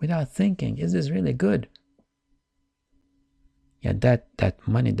 without thinking, is this really good? Yeah, that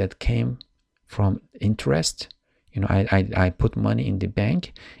money that came from interest, I put money in the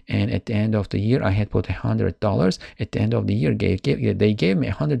bank, and at the end of the year I had put $100. At the end of the year they gave me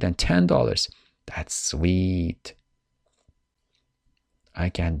 $110. That's sweet. I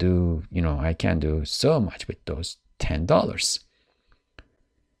can do so much with those $10.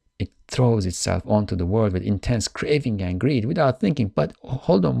 It throws itself onto the world with intense craving and greed without thinking, but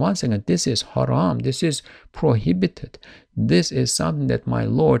hold on one second, this is haram, this is prohibited. This is something that my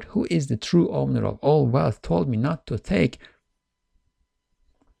Lord, who is the true owner of all wealth, told me not to take.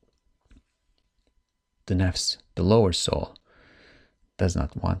 the nafs, the lower soul, does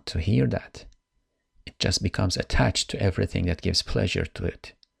not want to hear that. It just becomes attached to everything that gives pleasure to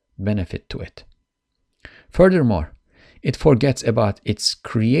it, benefit to it. Furthermore, it forgets about its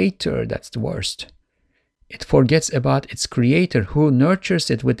creator. That's the worst. It forgets about its creator who nurtures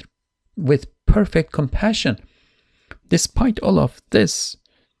it with perfect compassion. Despite all of this,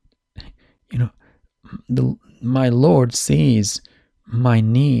 my Lord sees my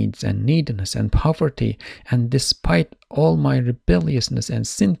needs and neediness and poverty, and despite all my rebelliousness and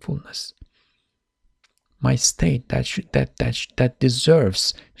sinfulness, my state that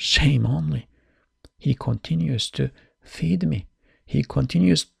deserves shame only, He continues to feed me. He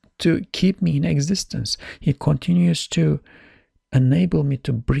continues to keep me in existence. He continues to enable me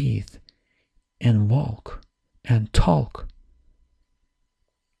to breathe and walk and talk.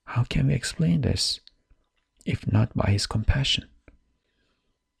 How can we explain this if not by His compassion?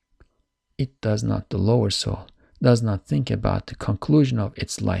 It does not, the lower soul does not think about the conclusion of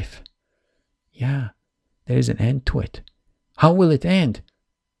its life. Yeah, there is an end to it. How will it end?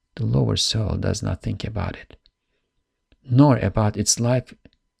 The lower soul does not think about it, nor about its life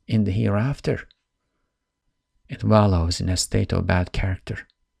in the hereafter. It wallows in a state of bad character.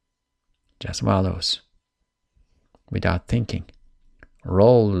 Just wallows without thinking,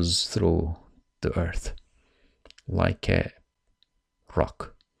 rolls through the earth like a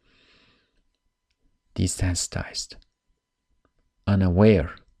rock, desensitized,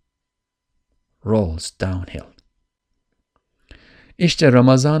 unaware, rolls downhill. İşte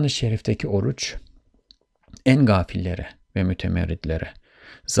Ramazan-ı Şerif'teki oruç en gafillere ve mütemerritlere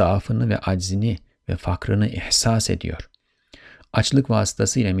zaafını ve aczini ve fakrını ihsas ediyor. Açlık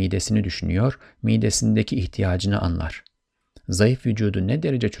vasıtasıyla midesini düşünüyor, midesindeki ihtiyacını anlar. Zayıf vücudu ne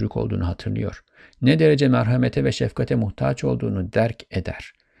derece çürük olduğunu hatırlıyor. Ne derece merhamete ve şefkate muhtaç olduğunu derk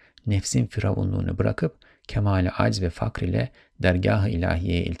eder. Nefsin firavunluğunu bırakıp kemale acz ve fakr ile dergâh-ı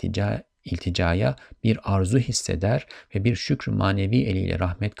ilahiyeye ilticaya bir arzu hisseder ve bir şükr manevi eliyle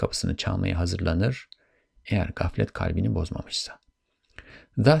rahmet kapısını çalmaya hazırlanır, eğer gaflet kalbini bozmamışsa.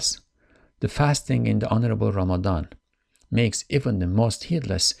 Thus, the fasting in the honorable Ramadan makes even the most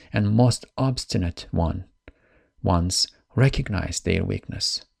heedless and most obstinate ones recognize their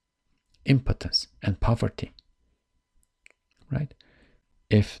weakness, impotence, and poverty. Right?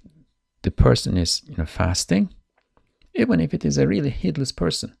 If the person is fasting, even if it is a really heedless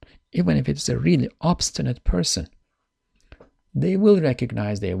person, even if it is a really obstinate person, they will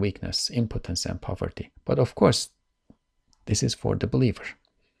recognize their weakness, impotence, and poverty. But of course, this is for the believer.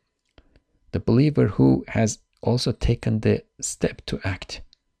 The believer who has also taken the step to act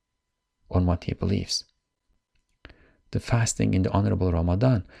on what he believes. The fasting in the honorable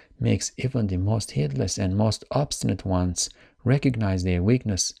Ramadan makes even the most heedless and most obstinate ones recognize their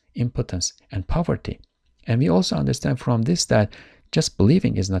weakness, impotence, and poverty. And we also understand from this that just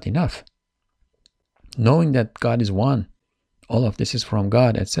believing is not enough. Knowing that God is one, all of this is from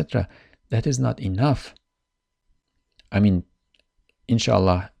God, etc., that is not enough. I mean,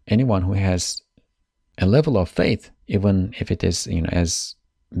 inshallah, anyone who has a level of faith, even if it is as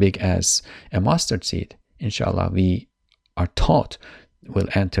big as a mustard seed, inshallah, we are taught will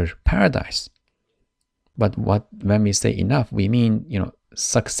enter paradise. But when we say enough, we mean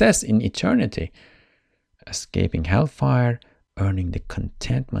success in eternity, escaping hellfire, earning the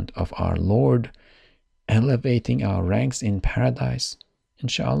contentment of our Lord, elevating our ranks in paradise,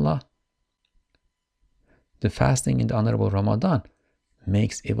 inshallah. The fasting in the honorable Ramadan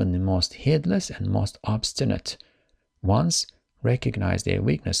makes even the most heedless and most obstinate ones recognize their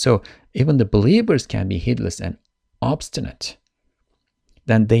weakness. So even the believers can be heedless and obstinate.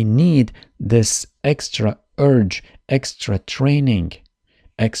 Then they need this extra urge, extra training,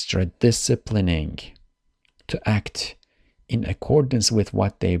 extra disciplining to act in accordance with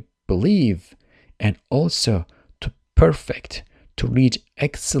what they believe, and also to perfect, to reach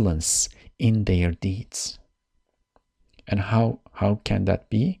excellence in their deeds. And how can that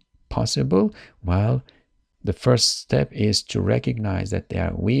be possible? Well, the first step is to recognize that they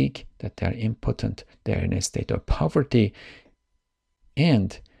are weak, that they are impotent, they are in a state of poverty.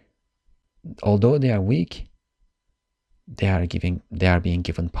 And although they are weak, they are being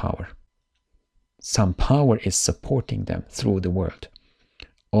given power. Some power is supporting them through the world.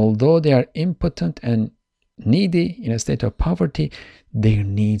 Although they are impotent and needy in a state of poverty, their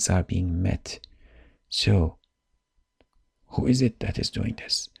needs are being met. So, who is it that is doing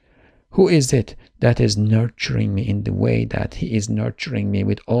this? Who is it that is nurturing me in the way that He is nurturing me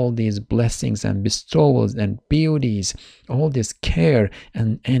with all these blessings and bestowals and beauties, all this care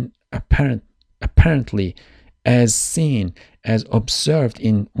and apparently as seen as observed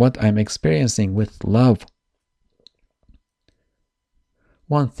in what I'm experiencing with love.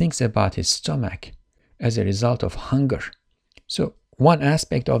 One thinks about his stomach as a result of hunger. So one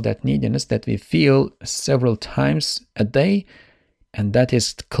aspect of that neediness that we feel several times a day, and that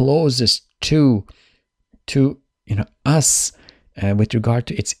is closest to us with regard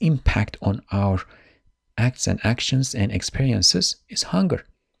to its impact on our acts and actions and experiences, is hunger.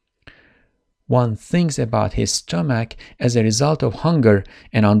 One thinks about his stomach as a result of hunger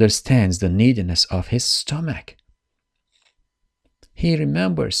and understands the neediness of his stomach. He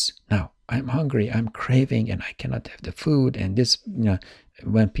remembers, now I'm hungry, I'm craving, and I cannot have the food. And this,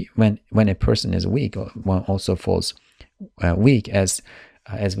 when a person is weak, one also falls weak, as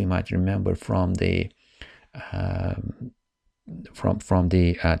we might remember from the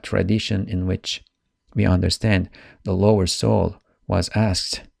tradition in which we understand the lower soul was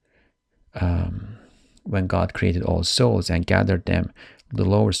asked when God created all souls and gathered them. The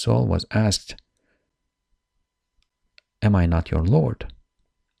lower soul was asked, "Am I not your Lord?"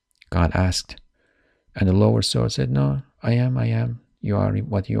 God asked, and the lower soul said, "No, I am. You are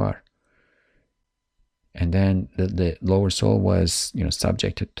what you are." And then the lower soul was,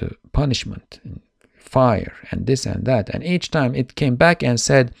 subjected to punishment, and fire, and this and that. And each time it came back and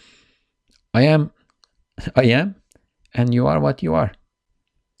said, I am, and you are what you are.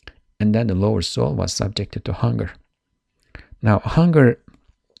 And then the lower soul was subjected to hunger. Now, hunger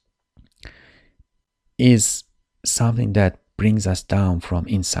is something that brings us down from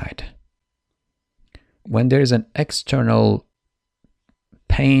inside. When there is an external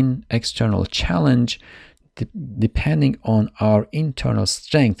pain, external challenge, depending on our internal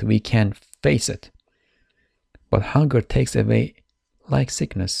strength, we can face it. But hunger takes away, like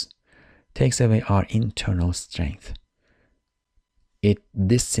sickness, takes away our internal strength. It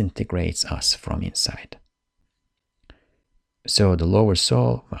disintegrates us from inside. So the lower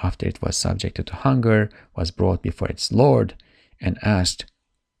soul, after it was subjected to hunger, was brought before its Lord and asked,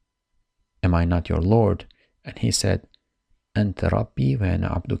 "Am I not your Lord?" And he said, "Anta Rabbi wa ana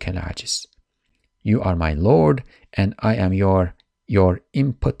abduka al-ajiz." You are my Lord, and I am your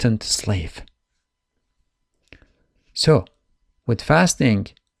impotent slave. So, with fasting,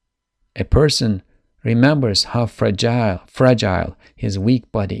 a person remembers how fragile his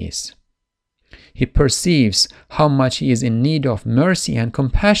weak body is. He perceives how much he is in need of mercy and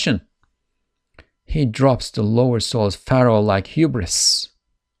compassion. He drops the lower soul's Pharaoh-like hubris.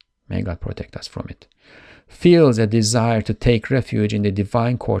 May God protect us from it. Feels a desire to take refuge in the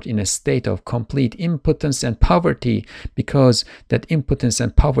divine court in a state of complete impotence and poverty, because that impotence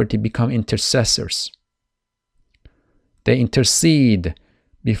and poverty become intercessors. They intercede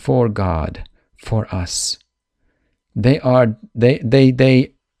before God for us. They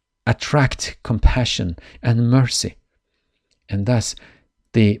attract compassion and mercy. And thus,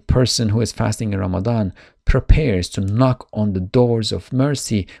 the person who is fasting in Ramadan prepares to knock on the doors of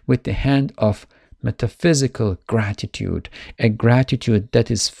mercy with the hand of metaphysical gratitude, a gratitude that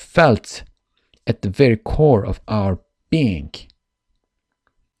is felt at the very core of our being.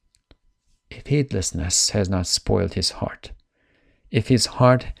 If heedlessness has not spoiled his heart, if his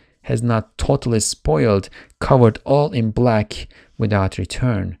heart has not totally spoiled, covered all in black without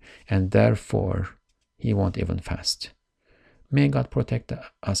return, and therefore he won't even fast. May God protect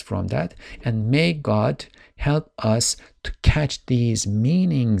us from that, and may God help us to catch these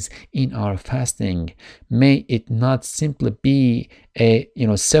meanings in our fasting. May it not simply be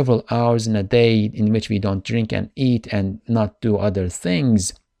several hours in a day in which we don't drink and eat and not do other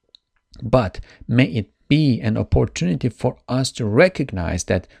things, but may it be an opportunity for us to recognize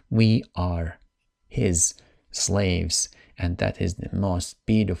that we are His slaves, and that is the most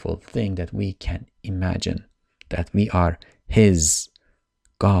beautiful thing that we can imagine, that we are His,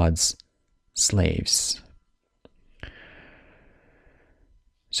 God's slaves.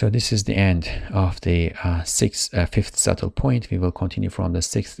 So this is the end of the fifth subtle point. We will continue from the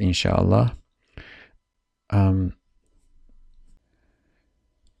sixth, inshallah.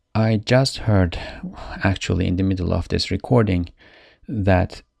 I just heard, actually in the middle of this recording,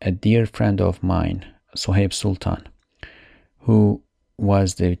 that a dear friend of mine, Sohaib Sultan, who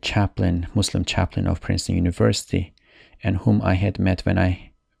was the Muslim chaplain of Princeton University, and whom I had met when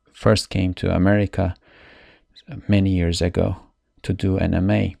I first came to America many years ago to do an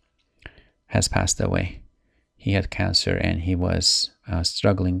MA, has passed away. He had cancer, and he was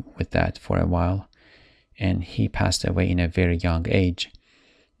struggling with that for a while, and he passed away in a very young age.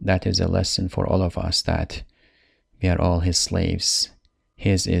 That is a lesson for all of us, that we are all His slaves.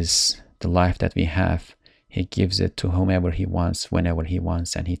 His is the life that we have. He gives it to whomever He wants, whenever He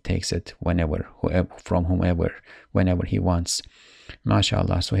wants, and He takes it from whomever, whenever He wants.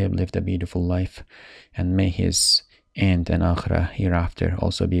 MashaAllah, Suhaib lived a beautiful life, and may his end and akhirah hereafter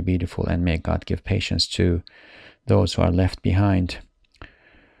also be beautiful, and may God give patience to those who are left behind.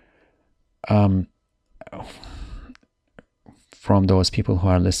 From those people who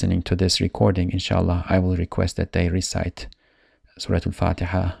are listening to this recording, inshallah, I will request that they recite Surah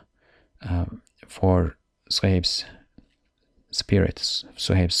Al-Fatiha for Suhaib's spirit,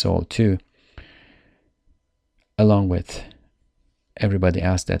 Suhaib's soul too, along with everybody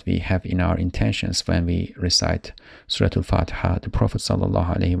else that we have in our intentions when we recite Surah Al-Fatiha. The Prophet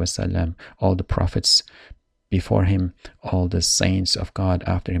Sallallahu Alaihi Wasallam, all the prophets before him, all the saints of God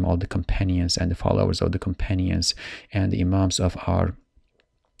after him, all the companions and the followers of the companions, and the imams of our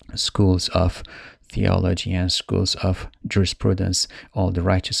schools of theology and schools of jurisprudence, all the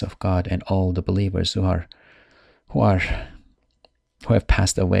righteous of God, and all the believers who have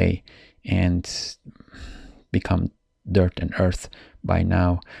passed away and become dirt and earth by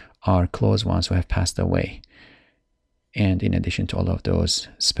now, are close ones who have passed away. And in addition to all of those,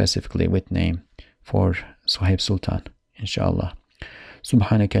 specifically with name for Suhaib Sultan, inshallah.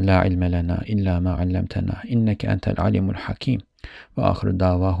 سبحانك لا علم لنا إلا ما علمتنا إنك أنت العليم الحكيم وآخر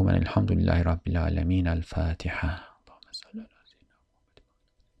دعواهم أن الحمد لله رب العالمين. الفاتحة.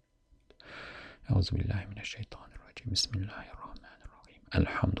 أعوذ بالله من الشيطان الرجيم. بسم الله الرحمن الرحيم.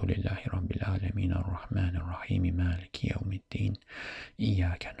 الحمد لله رب العالمين الرحمن الرحيم مالك يوم الدين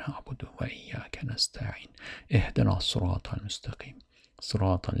إياك نعبد وإياك نستعين اهدنا الصراط المستقيم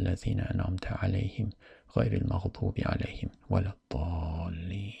صراط الذين أنعمت عليهم غير المغضوب عليهم ولا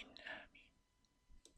الضالين.